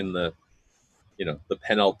the the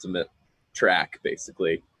penultimate track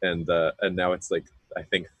basically, and now it's like I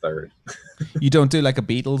think third. You don't do like a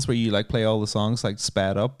Beatles where you like play all the songs like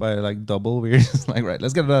sped up by like double. We're just like, right,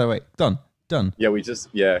 let's get it out of the way. Done. Yeah, we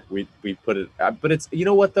put it. But it's, you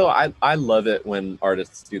know what though, I love it when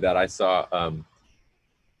artists do that. I saw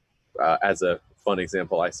as a fun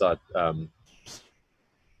example, I saw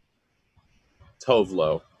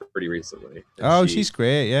Tovlo pretty recently. She's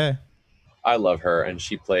great. Yeah, I love her, and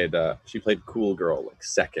she played Cool Girl like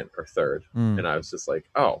second or third, and I was just like,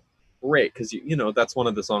 oh, great, because that's one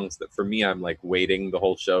of the songs that for me I'm like waiting the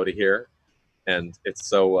whole show to hear, and it's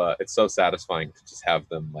so satisfying to just have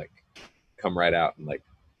them like come right out and like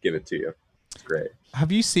give it to you. It's great.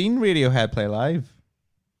 Have you seen Radiohead play live?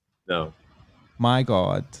 No. My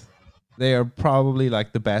God, they are probably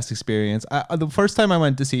like the best experience. The first time I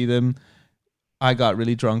went to see them, I got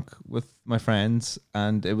really drunk with my friends,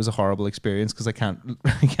 and it was a horrible experience because I can't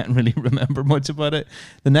really remember much about it.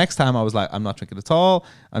 The next time I was like, I'm not drinking at all.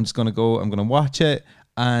 I'm just gonna go. I'm gonna watch it,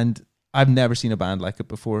 and I've never seen a band like it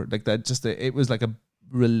before. Like that, it was like a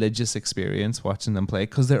religious experience watching them play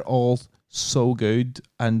because they're all so good,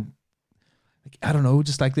 and like, I don't know,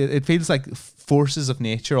 just like it feels like forces of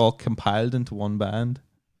nature all compiled into one band.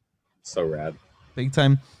 So rad, big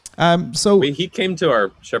time. So he came to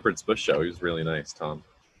our Shepherd's Bush show. He was really nice, Tom.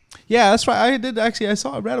 Yeah, that's right. I did actually.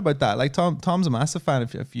 I read about that. Like Tom's a massive fan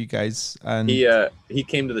of you guys, and he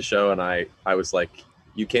came to the show, and I was like,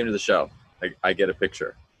 "You came to the show. I get a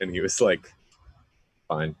picture," and he was like,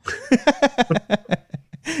 "Fine."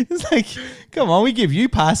 It's like, come on, we give you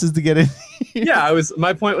passes to get in. Yeah,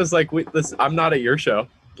 my point was like, I'm not at your show.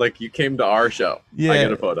 Like, you came to our show. Yeah. I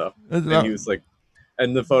get a photo, and he was like,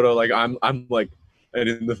 and the photo, like I'm like. And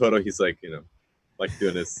in the photo, he's like, like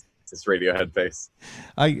doing his Radiohead face.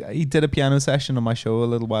 He did a piano session on my show a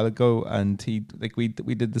little while ago, and we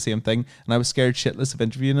did the same thing. And I was scared shitless of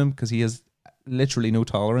interviewing him because he has literally no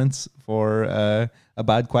tolerance for a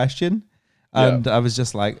bad question. And I was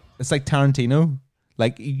just like, it's like Tarantino.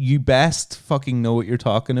 Like, you best fucking know what you're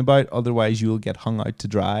talking about, otherwise you'll get hung out to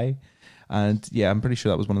dry. And yeah, I'm pretty sure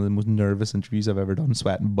that was one of the most nervous interviews I've ever done,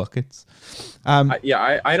 sweating buckets. I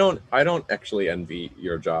don't actually envy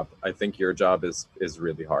your job. I think your job is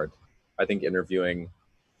really hard. I think interviewing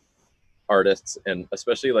artists, and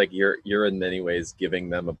especially like you're in many ways giving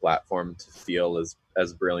them a platform to feel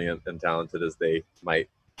as brilliant and talented as they might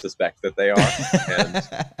suspect that they are.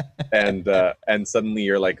 and suddenly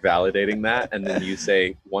you're like validating that, and then you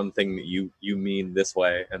say one thing that you mean this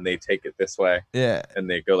way, and they take it this way, and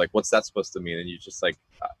they go like, what's that supposed to mean? And you just like,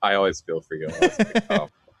 I always feel for you. Like, oh.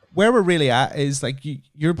 Where we're really at is like,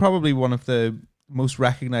 you're probably one of the most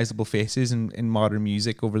recognizable faces in modern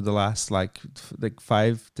music over the last like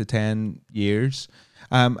 5 to 10 years.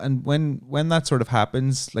 And when that sort of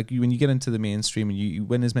happens, like when you get into the mainstream and you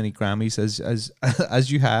win as many Grammys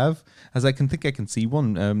as you have, as I can see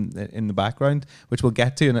one in the background, which we'll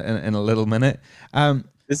get to in a little minute.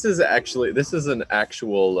 This is an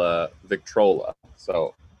actual Victrola.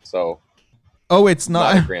 So. Oh, it's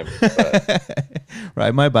not a Grammy. But...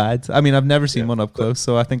 Right, my bad. I mean, I've never seen one up close,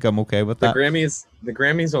 so I think I'm okay with that. The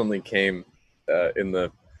Grammys only came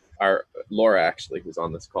our Laura, actually, who's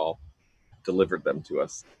on this call, delivered them to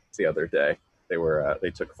us the other day. They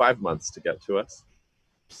took 5 months to get to us.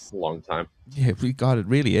 It's a long time. Yeah, it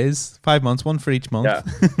really is 5 months, one for each month.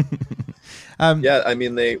 Yeah. I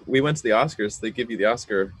mean, we went to the Oscars. They give you the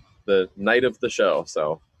Oscar the night of the show,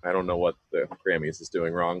 so I don't know what the Grammys is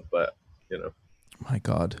doing wrong, but my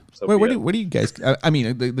God. So where do you guys? I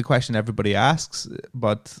mean, the question everybody asks,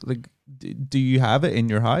 but like, do you have it in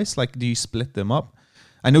your house? Like, do you split them up?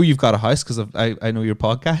 I know you've got a house because I know your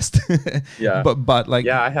podcast. Yeah. But like,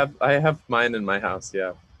 yeah, I have mine in my house.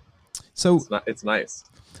 Yeah. So it's nice.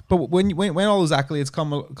 But when all those accolades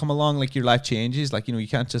come along, like your life changes. Like, you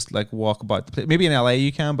can't just like walk about the place. Maybe in LA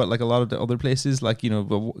you can, but like a lot of the other places, like,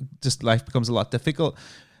 just life becomes a lot difficult.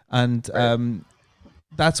 And right.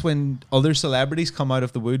 That's when other celebrities come out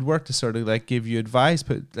of the woodwork to sort of like give you advice,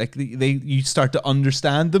 but like you start to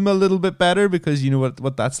understand them a little bit better because you know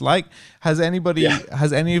what that's like. Has anybody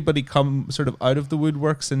come sort of out of the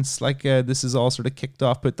woodwork since like this is all sort of kicked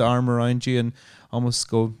off, put the arm around you and almost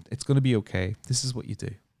go, it's going to be okay. This is what you do.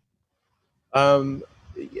 I've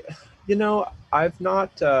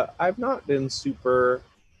not been super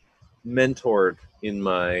mentored in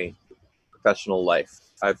my professional life.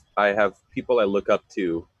 I have people I look up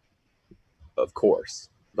to, of course,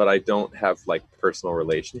 but I don't have like personal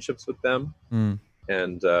relationships with them.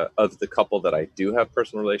 And of the couple that I do have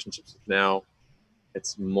personal relationships with now,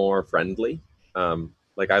 it's more friendly.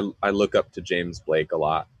 Like I look up to James Blake a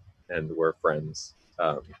lot, and we're friends.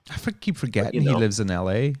 I keep forgetting you know. he lives in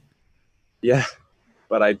LA. Yeah,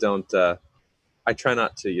 but I don't. I try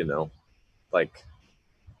not to, like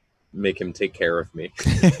make him take care of me.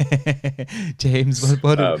 James,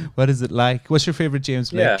 what is it like? What's your favorite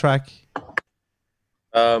James Blake track?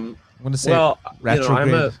 I'm gonna say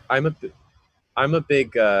Retrograde. I'm a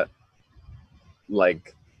big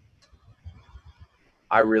like.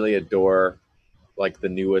 I really adore like the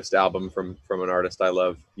newest album from an artist I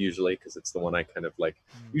love, usually, because it's the one I kind of like.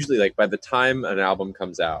 Usually, like by the time an album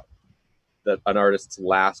comes out, that an artist's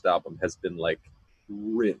last album has been like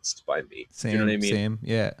rinsed by me. Same, Do you know what I mean? Same,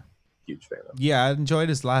 yeah. Huge fan of. Yeah, I enjoyed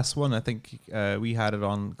his last one. I think we had it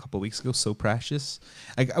on a couple of weeks ago. So Precious.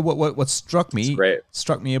 Like what struck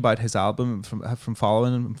me about his album from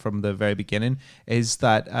following him from the very beginning is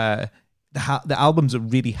that the album's a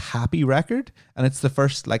really happy record, and it's the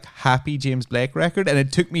first like happy James Blake record, and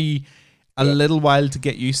it took me a little while to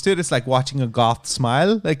get used to it. It's like watching a goth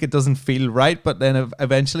smile. Like it doesn't feel right, but then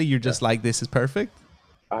eventually you're just like, this is perfect.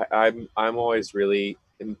 I'm always really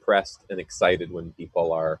impressed and excited when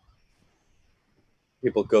people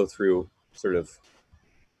go through sort of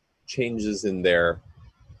changes in their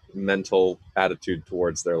mental attitude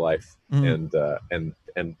towards their life and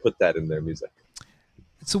put that in their music.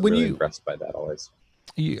 So I'm when really you impressed by that always.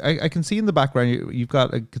 I can see in the background you've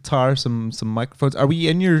got a guitar, some microphones. Are we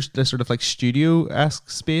in your sort of like studio-esque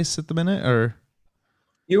space at the minute, or?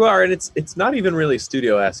 You are, and it's not even really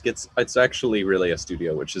studio-esque. It's actually really a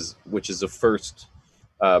studio, which is a first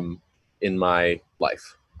in my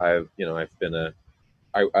life. I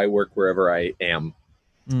work wherever I am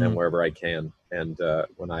and wherever I can. And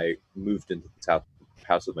when I moved into the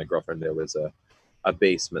house with my girlfriend, there was a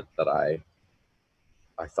basement that I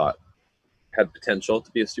thought had potential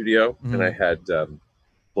to be a studio. And I had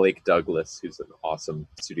Blake Douglas, who's an awesome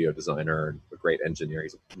studio designer and a great engineer.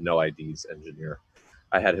 He's a no IDs engineer.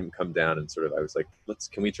 I had him come down and I was like,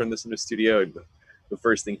 can we turn this into a studio? And the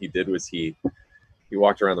first thing he did was he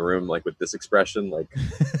walked around the room like with this expression, like,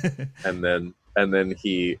 and then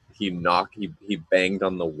he banged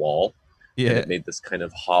on the wall. Yeah. And it made this kind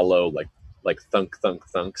of hollow, like thunk, thunk,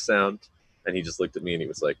 thunk sound. And he just looked at me and he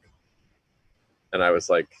was like, and I was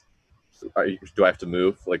like, do I have to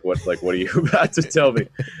move? Like what are you about to tell me?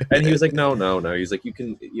 And he was like, no. He's like, you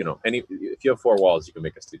can, if you have four walls, you can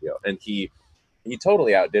make a studio. And he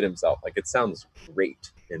totally outdid himself. Like it sounds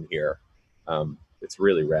great in here. It's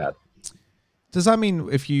really rad. Does that mean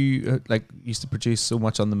if you used to produce so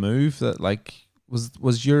much on the move that like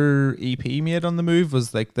was your EP made on the move?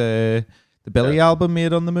 Was like the Billy album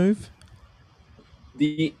made on the move?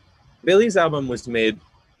 The Billy's album was made,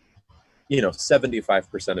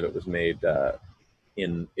 75% of it was made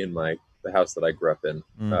in the house that I grew up in,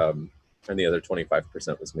 and the other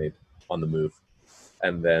 25% was made on the move.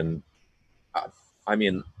 And then,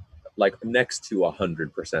 like next to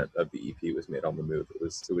 100% of the EP was made on the move. It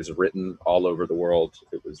was written all over the world.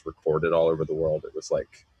 It was recorded all over the world.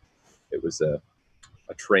 It was a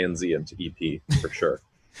transient EP for sure.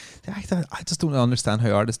 I just don't understand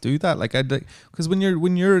how artists do that. Like because when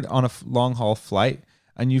you're on a long haul flight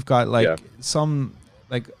and you've got some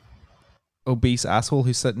like obese asshole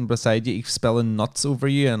who's sitting beside you spilling nuts over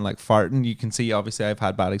you and like farting, you can see obviously I've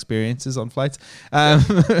had bad experiences on flights.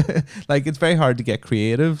 Like it's very hard to get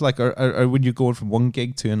creative. Like or when you're going from one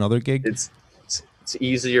gig to another gig, it's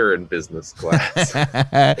easier in business class.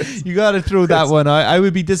 You got to throw that one out. I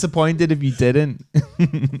would be disappointed if you didn't.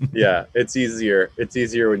 Yeah, it's easier. It's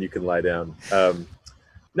easier when you can lie down.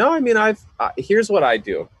 No, here's what I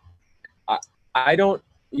do. I don't.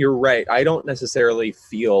 You're right. I don't necessarily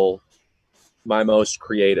feel my most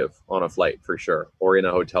creative on a flight for sure, or in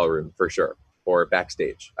a hotel room for sure, or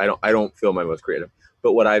backstage. I don't feel my most creative.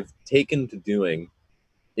 But what I've taken to doing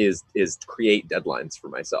is create deadlines for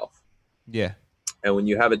myself. Yeah. And when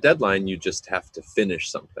you have a deadline, you just have to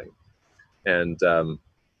finish something. And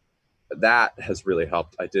that has really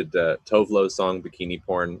helped. I did Tovlo's song Bikini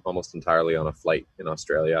Porn almost entirely on a flight in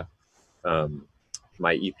Australia.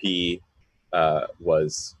 My EP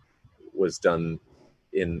was done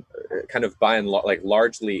in kind of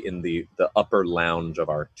largely in the upper lounge of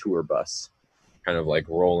our tour bus, kind of like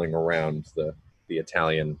rolling around the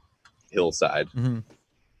Italian hillside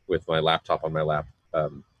with my laptop on my lap,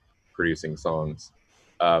 producing songs.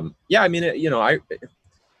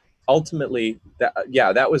 Ultimately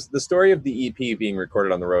that was the story of the EP being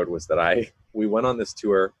recorded on the road. Was that we went on this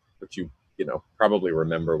tour, which you probably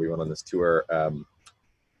remember. We went on this tour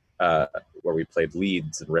where we played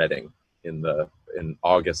Leeds and Reading in the in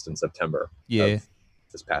August and September of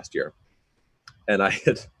this past year. And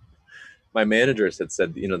my managers had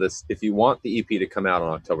said, this, if you want the EP to come out on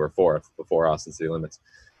October 4th before Austin City Limits,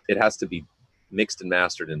 it has to be mixed and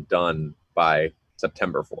mastered and done by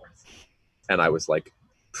September 4th. And I was like,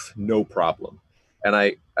 no problem. And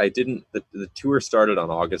I didn't, the tour started on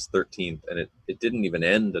August 13th and it didn't even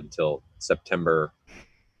end until September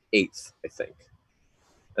 8th, I think.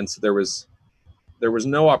 And so there was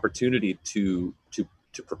no opportunity to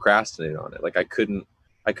procrastinate on it. Like I couldn't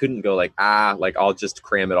go like, I'll just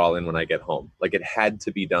cram it all in when I get home. Like it had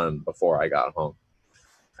to be done before I got home.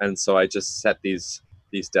 And so I just set these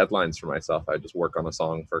deadlines for myself. I just work on a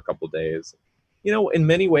song for a couple of days. In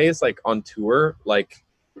many ways, like on tour, like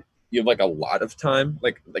you have like a lot of time,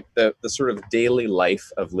 like the sort of daily life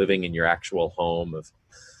of living in your actual home, of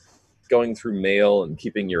going through mail and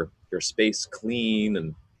keeping your space clean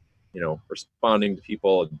and, responding to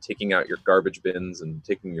people and taking out your garbage bins and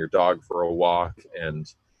taking your dog for a walk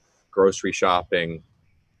and grocery shopping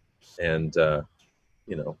and,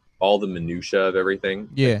 all the minutia of everything.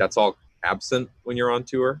 Yeah. Like, that's all absent when you're on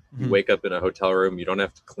tour. You wake up in a hotel room. You don't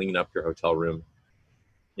have to clean up your hotel room.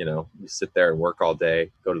 You sit there and work all day,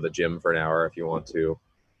 go to the gym for an hour if you want to.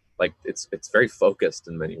 Like it's very focused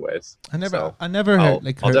in many ways. I'll heard, I'll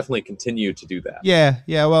definitely continue to do that. Yeah.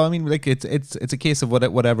 Well, I mean, like it's a case of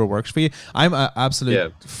whatever works for you. I'm an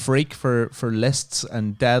absolute freak for lists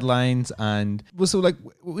and deadlines, and so like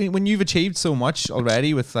when you've achieved so much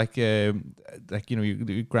already with the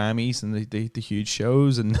Grammys and the huge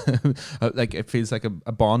shows, and like it feels like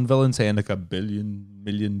a Bond villain saying like 1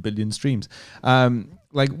 billion streams.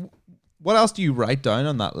 Like what else do you write down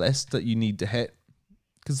on that list that you need to hit?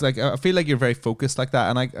 Because like I feel like you're very focused like that,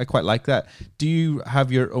 and I quite like that. Do you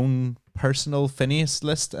have your own personal Phineas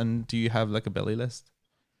list, and do you have like a Billy list?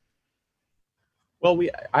 Well,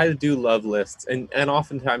 I do love lists, and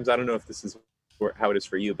oftentimes I don't know if this is how it is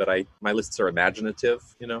for you, but my lists are imaginative.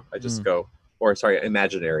 I just go, or sorry,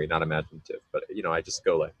 imaginary, not imaginative, but I just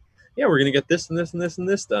go like, yeah, we're gonna get this and this and this and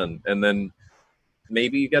this done, and then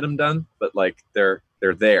maybe you get them done, but like they're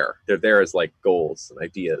there as like goals and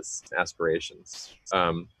ideas, aspirations.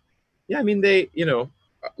 I mean, they,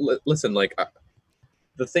 listen, like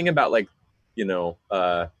the thing about like,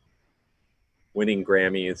 winning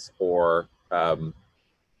Grammys or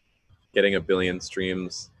getting 1 billion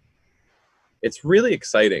streams, it's really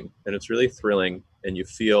exciting and it's really thrilling, and you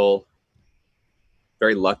feel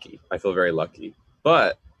very lucky. I feel very lucky,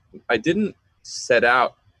 but I didn't set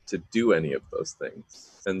out to do any of those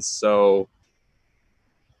things. And so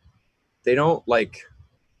they don't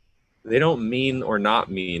mean or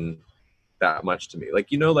not mean that much to me. Like,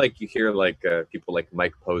 like you hear like people like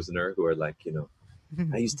Mike Posner who are like,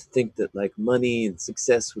 I used to think that like money and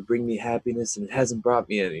success would bring me happiness, and it hasn't brought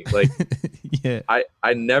me any. Like, yeah,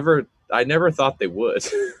 I never thought they would.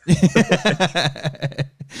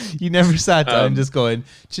 You never sat down just going,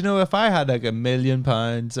 do you know, if I had like £1 million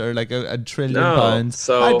or like a £1 trillion,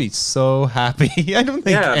 I'd be so happy. I don't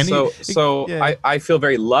think I feel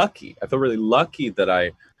very lucky. I feel really lucky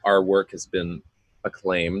that our work has been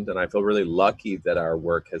acclaimed, and I feel really lucky that our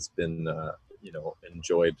work has been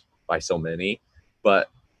enjoyed by so many. But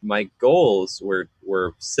my goals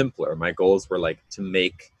were simpler. My goals were like to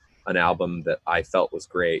make an album that I felt was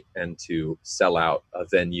great and to sell out a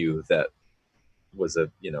venue that was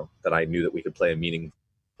that I knew that we could play a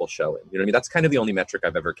meaningful show in. You know what I mean? That's kind of the only metric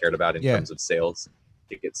I've ever cared about in terms of sales,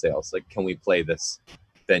 ticket sales. Like, can we play this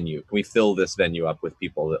venue? Can we fill this venue up with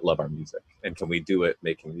people that love our music? And can we do it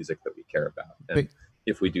making music that we care about? And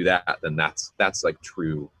if we do that, then that's like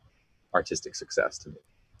true artistic success to me.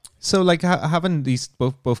 So like having these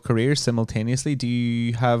both careers simultaneously, do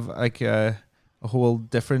you have like a whole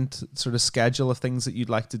different sort of schedule of things that you'd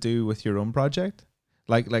like to do with your own project?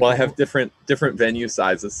 Like well, I have different venue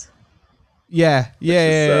sizes. Yeah,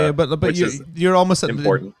 but you're almost at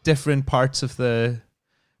important. Different parts of the.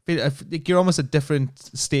 You're almost at different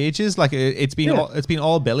stages. Like it's been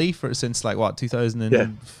all Billy since like what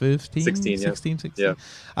 2015, 16. Yeah.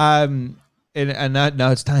 And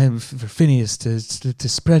now it's time for Phineas to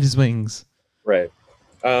spread his wings. Right.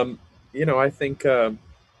 I think.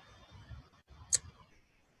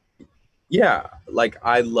 Yeah, like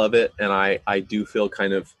I love it, and I do feel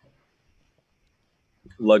kind of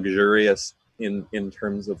luxurious in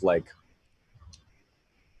terms of like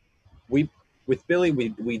with Billy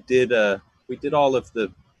we did all of the,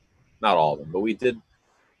 not all of them, but we did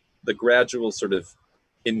the gradual sort of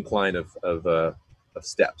incline of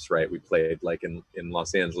steps, right? We played like in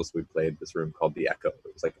Los Angeles, we played this room called the Echo.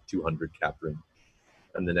 It was like a 200 cap room,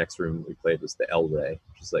 and the next room we played was the El Rey,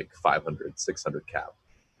 which is like 500, 600 cap.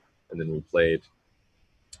 And then we played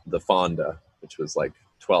the Fonda, which was like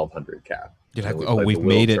 1,200 cap. You're And like, we played we've the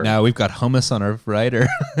made it Wiltern. now. We've got hummus on our rider.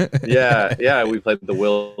 Yeah. We played the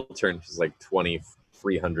Wiltern, which is like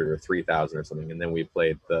 2,300 or 3,000 or something, and then we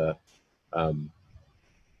played the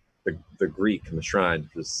Greek and the Shrine,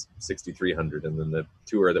 which was 6,300, and then the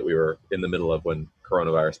tour that we were in the middle of when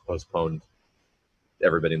coronavirus postponed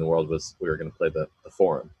everybody in the world was we were going to play the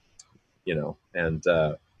Forum, and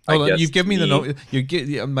Hold on, you've given me the number.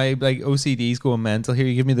 My like OCD's going mental here.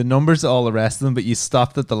 You give me the numbers of all the rest of them, but you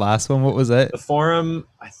stopped at the last one. What was it? The Forum,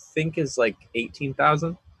 I think, is like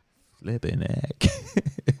 18,000. Flipping heck.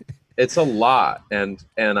 It's a lot, and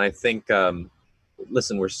I think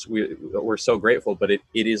listen, we're so grateful, but it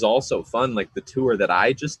is also fun. Like the tour that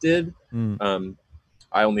I just did,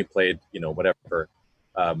 I only played whatever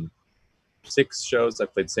 6 shows. I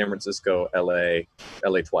played San Francisco, LA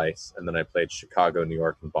twice, and then I played Chicago, New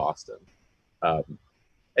York, and Boston. And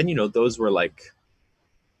those were like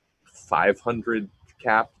 500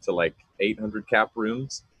 cap to like 800 cap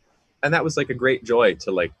rooms, and that was like a great joy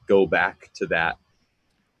to like go back to that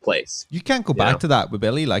place. You can't go back to that with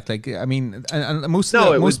Billy. Like I mean, and most it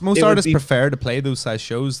artists would be, prefer to play those size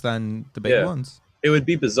shows than the big ones. It would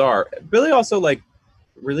be bizarre. Billy also like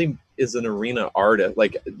really is an arena artist.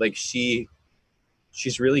 Like she's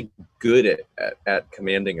really good at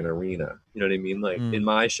commanding an arena. You know what I mean? Like in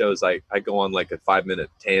my shows, I go on like a 5-minute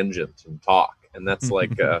tangent and talk, and that's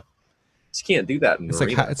like you can't do that in an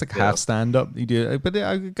arena. It's like half stand up. You do, but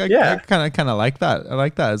I kind of like that. I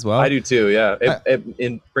like that as well. I do too. Yeah,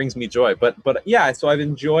 it brings me joy. But yeah, so I've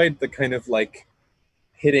enjoyed the kind of like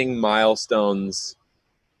hitting milestones,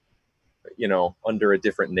 under a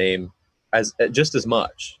different name as just as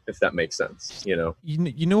much, if that makes sense. You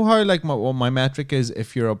know how like my metric is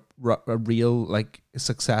if you're a real like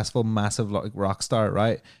successful massive like rock star,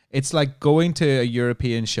 right? It's like going to a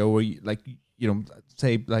European show where you, like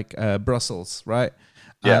say like Brussels, right?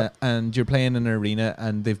 Yeah. And you're playing in an arena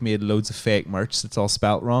and they've made loads of fake merch that's all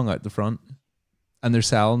spelt wrong out the front, and they're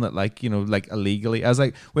selling it like like illegally. I was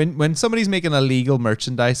like, when somebody's making illegal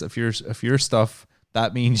merchandise of your stuff,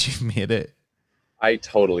 that means you've made it. I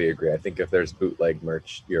totally agree. I think if there's bootleg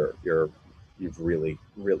merch, you've really,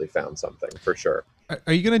 really found something for sure.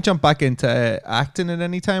 Are you going to jump back into acting at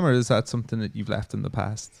any time, or is that something that you've left in the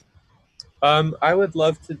past? I would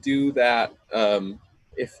love to do that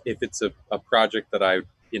if it's a project that I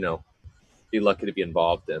be lucky to be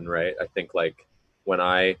involved in. Right. I think like when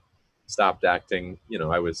I stopped acting,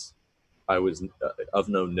 I was of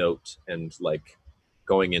no note, and like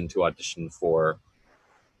going into audition for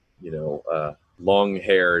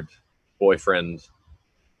long-haired boyfriend,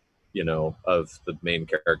 of the main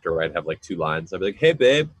character, where I'd have like 2 lines. I'd be like, "Hey,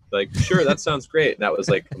 babe," like, "Sure, that sounds great." And that was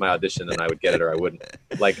like my audition, and I would get it or I wouldn't.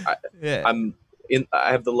 Like, I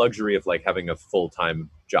have the luxury of like having a full-time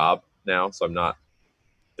job now, so I'm not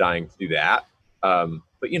dying to do that.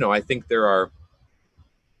 But I think there are.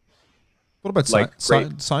 What about like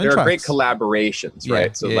soundtracks? There are great collaborations,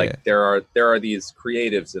 right? So there are these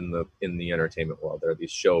creatives in the entertainment world. There are these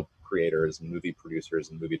show creators and movie producers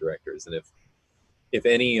and movie directors, and if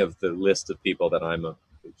any of the list of people that I'm a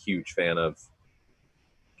huge fan of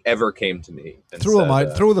ever came to me and throw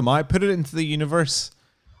them out, put it into the universe.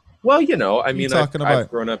 Well, I mean, I've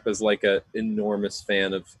grown up as like an enormous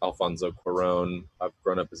fan of Alfonso Cuarón. I've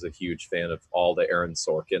grown up as a huge fan of all the Aaron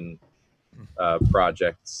Sorkin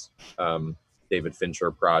projects, David Fincher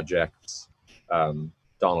projects,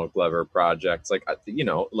 Donald Glover projects. Like,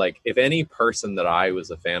 like if any person that I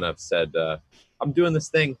was a fan of said, "I'm doing this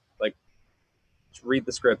thing, like, read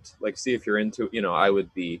the script, like, see if you're into it,"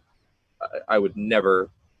 I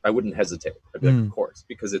wouldn't hesitate. I'd be like, of course,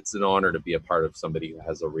 because it's an honor to be a part of somebody who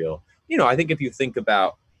has a real, I think if you think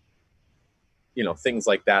about, things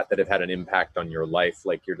like that have had an impact on your life,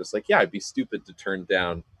 like you're just like, yeah, I'd be stupid to turn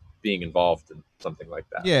down being involved in something like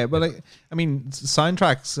that. Yeah, but like, I mean,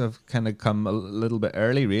 soundtracks have kind of come a little bit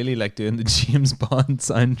early, really, like doing the James Bond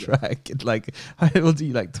soundtrack. Like, how old are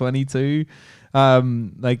you? Like 22?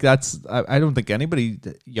 Like that's, I don't think anybody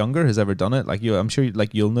younger has ever done it. Like I'm sure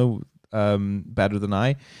like you'll know better than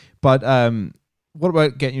I. But what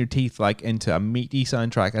about getting your teeth like into a meaty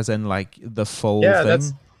soundtrack, as in like the full thing? Yeah,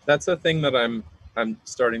 that's a thing that I'm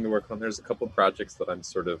starting to work on. There's a couple projects that I'm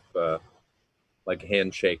sort of like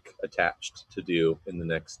handshake attached to do in the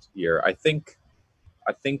next year. I think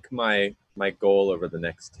my goal over the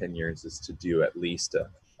next 10 years is to do at least a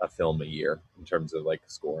film a year in terms of like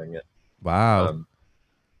scoring it. Wow.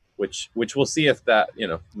 Which we'll see if that,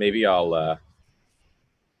 maybe I'll are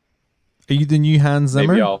you the new Hans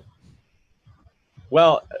Zimmer?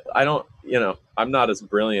 Well, I don't, I'm not as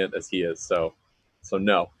brilliant as he is, so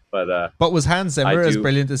no. But was Hans Zimmer I as do-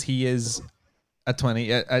 brilliant as he is at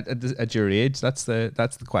 20 at your age? That's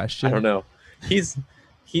the question. I don't know. He's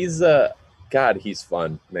God, he's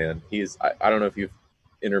fun, man. I don't know if you've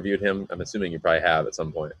interviewed him. I'm assuming you probably have at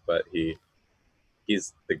some point, but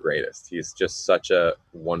he's the greatest. He's just such a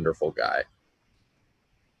wonderful guy.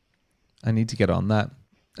 I need to get on that.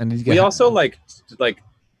 I need to get. We also like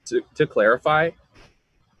to clarify,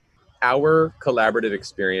 our collaborative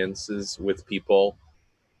experiences with people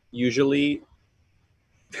usually,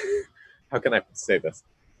 how can I say this?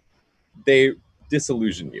 They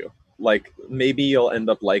disillusion you. Like, maybe you'll end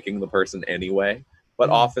up liking the person anyway, but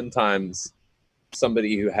oftentimes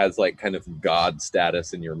somebody who has like kind of God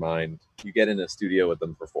status in your mind, you get in a studio with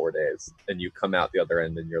them for 4 days and you come out the other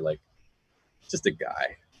end and you're like, just a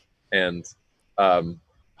guy. And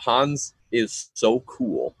Hans is so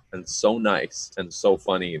cool and so nice and so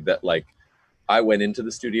funny that like I went into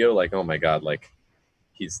the studio like, oh my God, like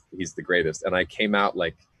he's the greatest. And I came out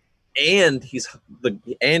like, and he's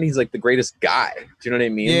like the greatest guy. Do you know what I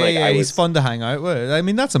mean? Yeah, like, yeah, he's fun to hang out with. I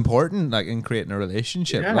mean, that's important, like in creating a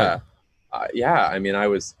relationship. Yeah. Like, Yeah. I mean, I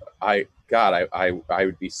would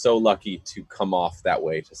be so lucky to come off that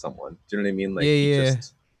way to someone. Do you know what I mean? Like, yeah.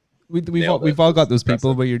 We've all got those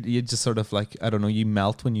people where you just sort of like, I don't know, you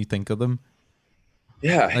melt when you think of them.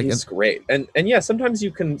 Yeah, like, he's great. And yeah, sometimes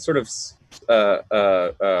you can sort of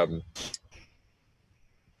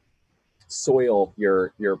soil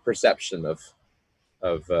your perception of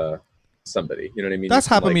somebody. You know what I mean? That's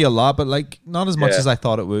happened like, to me a lot, but like not as much as I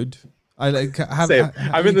thought it would. I like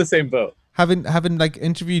I'm in the same boat. Having like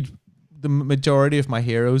interviewed the majority of my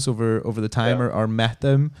heroes over the time or met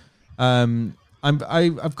them,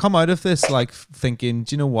 I've come out of this like thinking,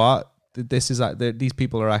 do you know what? This is these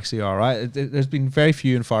people are actually all right. There's been very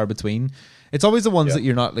few and far between. It's always the ones that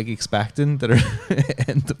you're not like expecting that are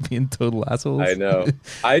end up being total assholes. I know.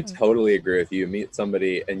 I totally agree with you. You meet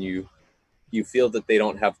somebody and you feel that they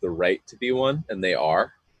don't have the right to be one, and they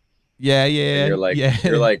are. Yeah. And you're like,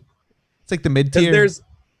 it's like the mid tier.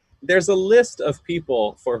 There's a list of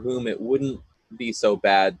people for whom it wouldn't be so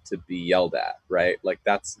bad to be yelled at, right? Like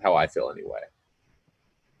that's how I feel anyway.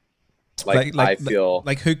 Like I feel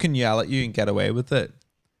like who can yell at you and get away with it?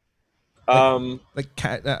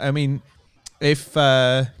 I mean, if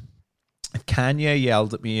Kanye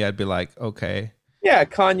yelled at me, I'd be like, okay. Yeah,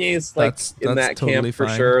 Kanye's like in that totally camp for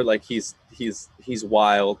fine. sure. Like he's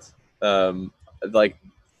wild. Like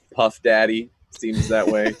Puff Daddy seems that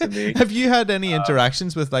way to me. Have you had any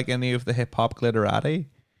interactions with like any of the hip hop glitterati?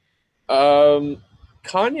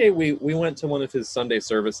 Kanye, we went to one of his Sunday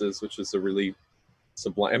services, which was a really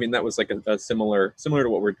sublime. I mean, that was like a similar to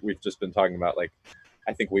what we've just been talking about. Like,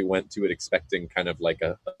 I think we went to it expecting kind of like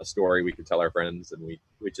a story we could tell our friends, and we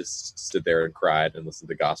just stood there and cried and listened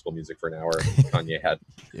to gospel music for an hour.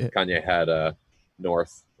 Kanye had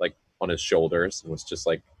North like on his shoulders and was just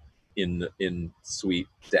like in sweet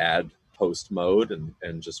dad host mode and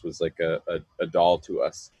just was like a doll to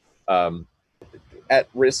us. At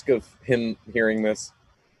risk of him hearing this,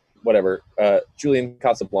 whatever, Julian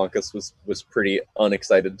Casablancas was pretty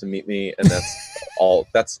unexcited to meet me, and that's all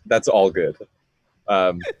good.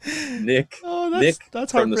 Nick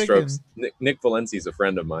that's from the heartbreaking. Strokes, Nick Valenzi's a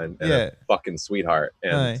friend of mine and a fucking sweetheart,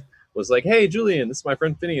 and was like, hey Julian, this is my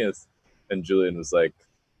friend Phineas. And Julian was like,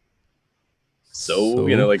 so?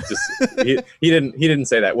 You know, like just he didn't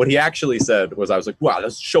say that. What he actually said was, I was like, wow,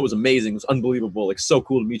 this show was amazing, it was unbelievable, like so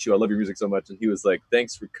cool to meet you, I love your music so much. And he was like,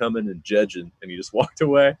 thanks for coming and judging, and he just walked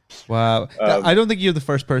away. Wow. I don't think you're the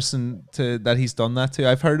first person that he's done that to.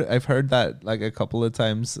 I've heard that like a couple of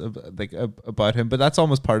times like about him, but that's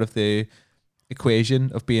almost part of the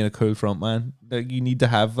equation of being a cool frontman. Like, you need to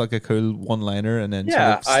have like a cool one-liner and then sort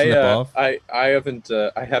of slip off. I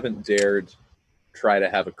haven't dared try to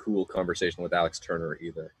have a cool conversation with Alex Turner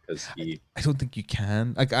either, because I don't think you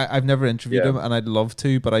can. Like I've never interviewed him, and I'd love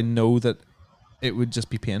to, but I know that it would just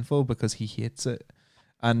be painful because he hates it,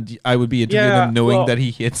 and I would be interviewing him knowing that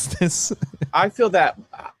he hates this. I feel that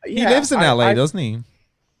he lives in LA, doesn't he?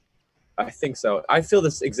 I think so. I feel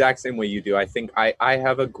this exact same way you do. I think I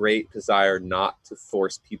have a great desire not to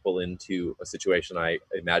force people into a situation I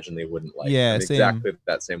imagine they wouldn't like. Yeah, I'm same. Exactly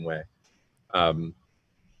that same way.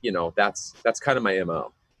 You know, that's kind of my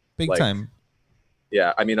MO. Big time.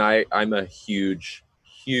 Yeah, I mean, I'm a huge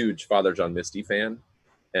Father John Misty fan,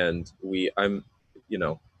 and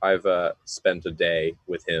I've spent a day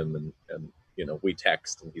with him, and you know, we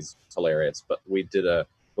text, and he's hilarious. But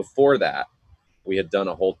before that, we had done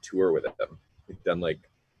a whole tour with him. We'd done like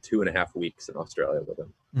 2.5 weeks in Australia with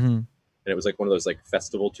him, and it was like one of those like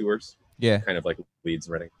festival tours. Yeah, kind of like Leeds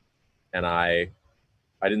and Reading. And I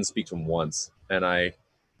didn't speak to him once, and I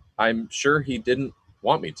I'm sure he didn't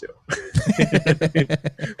want me to.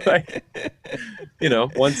 Like, you know,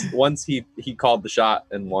 once he called the shot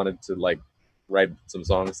and wanted to like write some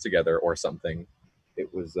songs together or something,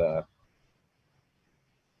 it was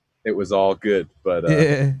all good. But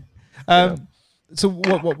yeah. you know. So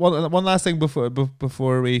one last thing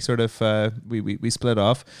before we sort of we split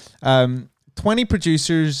off. 20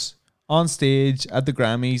 producers on stage at the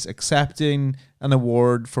Grammys accepting an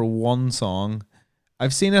award for one song.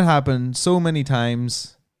 I've seen it happen so many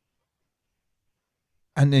times.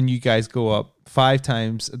 And then you guys go up 5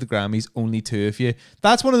 times at the Grammys, only 2 of you.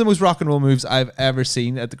 That's one of the most rock and roll moves I've ever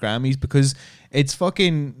seen at the Grammys, because it's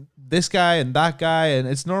fucking this guy and that guy, and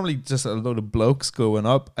it's normally just a load of blokes going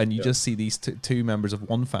up, and you just see these two members of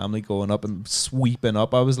one family going up and sweeping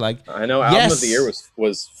up. I was like, I know, album of the year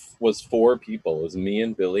was 4 people. It was me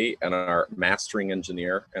and Billy and our mastering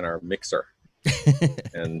engineer and our mixer.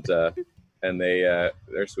 and they're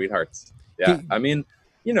sweethearts. Yeah. I mean,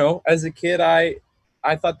 you know, as a kid,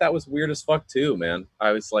 I thought that was weird as fuck too, man.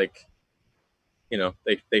 I was like, you know,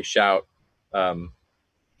 they shout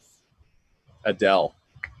Adele,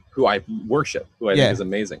 who I worship, who I think is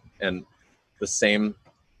amazing. And the same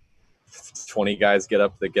 20 guys get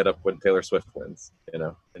up when Taylor Swift wins, you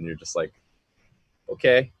know, and you're just like,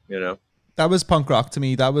 okay, you know. That was punk rock to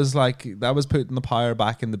me. That was putting the power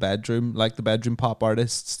back in the bedroom, like the bedroom pop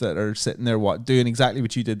artists that are sitting there doing exactly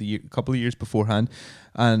what you did a couple of years beforehand.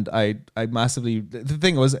 And I massively, the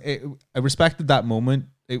thing was, I respected that moment.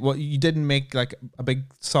 You didn't make like a big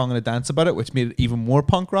song and a dance about it, which made it even more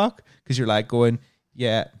punk rock, because you're like going,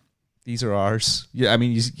 yeah, these are ours. Yeah, I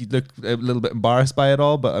mean, you look a little bit embarrassed by it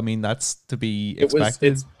all, but I mean, that's to be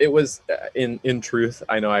expected. It was in truth.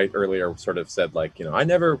 I know I earlier sort of said, like, you know, I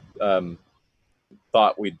never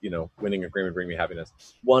thought we'd, you know, winning a Grammy would bring me happiness.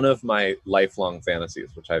 One of my lifelong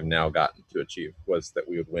fantasies, which I've now gotten to achieve, was that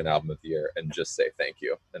we would win Album of the Year and just say thank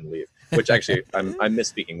you and leave. Which actually, I'm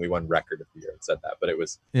misspeaking. We won Record of the Year and said that, but it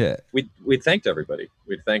was we thanked everybody.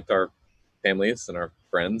 We thanked our families and our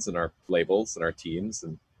friends and our labels and our teams,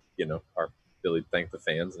 and you know, our Billy thanked the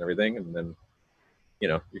fans and everything, and then, you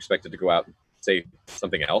know, you expected to go out and say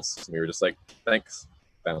something else, and we were just like, thanks,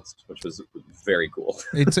 bounced, which was very cool.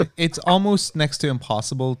 It's almost next to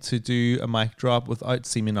impossible to do a mic drop without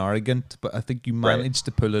seeming arrogant, but I think you managed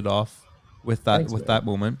to pull it off with that. Thanks, that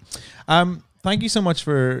moment. Thank you so much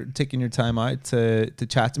for taking your time out to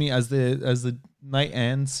chat to me as the night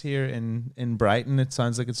ends here in Brighton. It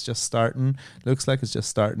sounds like it's just starting. Looks like it's just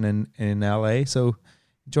starting in LA. So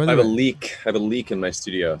enjoy. I have a leak in my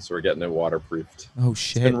studio, so we're getting it waterproofed. Oh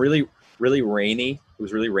shit! It's been really, really rainy. It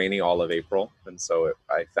was really rainy all of April, and so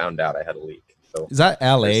I found out I had a leak. So is that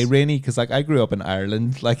LA rainy? Because like I grew up in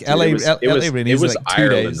Ireland. Like LA rainy. It was like 2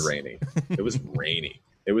 Ireland days. rainy. It was rainy.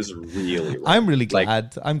 It was really rainy. I'm really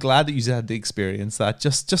glad. I'm glad that you had to experience that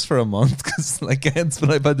just for a month, because like it's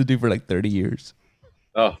what I've had to do for like 30 years.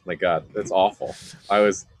 Oh my God, that's awful.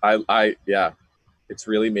 Yeah, it's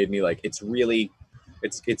really made me like,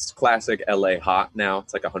 it's classic LA hot now.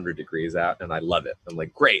 It's like 100 degrees out, and I love it. I'm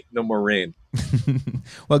like, great, no more rain.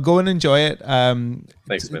 Well, go and enjoy it.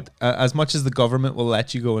 Thanks, man. As much as the government will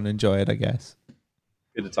let you go and enjoy it, I guess.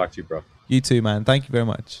 Good to talk to you, bro. You too, man. Thank you very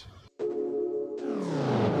much.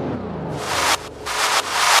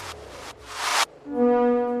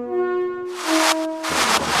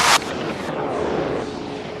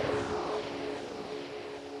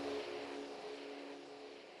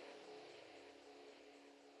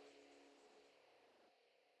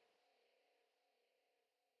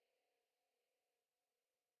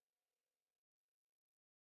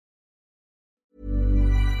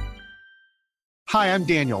 Hi, I'm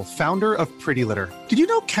Daniel, founder of Pretty Litter. Did you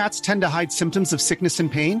know cats tend to hide symptoms of sickness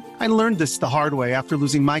and pain? I learned this the hard way after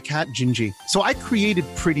losing my cat, Gingy. So I created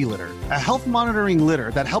Pretty Litter, a health monitoring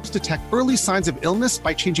litter that helps detect early signs of illness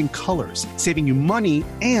by changing colors, saving you money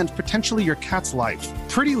and potentially your cat's life.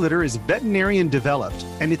 Pretty Litter is veterinarian developed,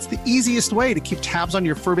 and it's the easiest way to keep tabs on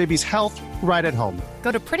your fur baby's health right at home.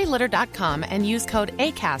 Go to prettylitter.com and use code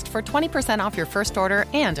ACAST for 20% off your first order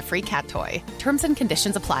and a free cat toy. Terms and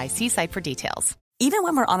conditions apply. See site for details. Even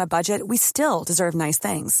when we're on a budget, we still deserve nice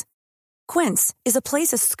things. Quince is a place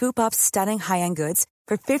to scoop up stunning high-end goods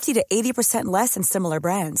for 50 to 80% less than similar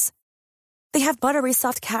brands. They have buttery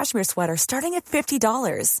soft cashmere sweaters starting at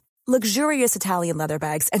 $50, luxurious Italian leather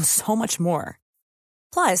bags, and so much more.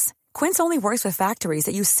 Plus, Quince only works with factories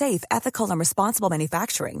that use safe, ethical, and responsible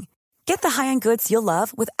manufacturing. Get the high-end goods you'll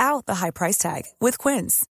love without the high price tag with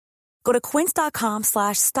Quince. Go to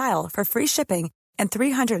quince.com/style for free shipping and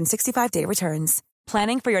 365-day returns.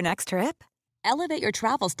 Planning for your next trip? Elevate your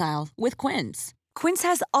travel style with Quince. Quince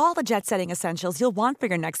has all the jet-setting essentials you'll want for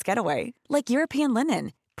your next getaway, like European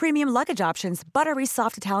linen, premium luggage options, buttery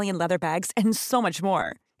soft Italian leather bags, and so much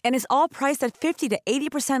more. And is all priced at 50 to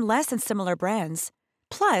 80% less than similar brands.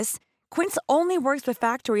 Plus, Quince only works with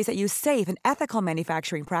factories that use safe and ethical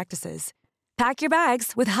manufacturing practices. Pack your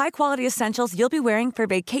bags with high-quality essentials you'll be wearing for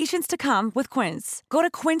vacations to come with Quince. Go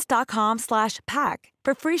to quince.com/pack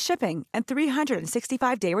for free shipping and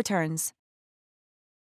 365-day returns.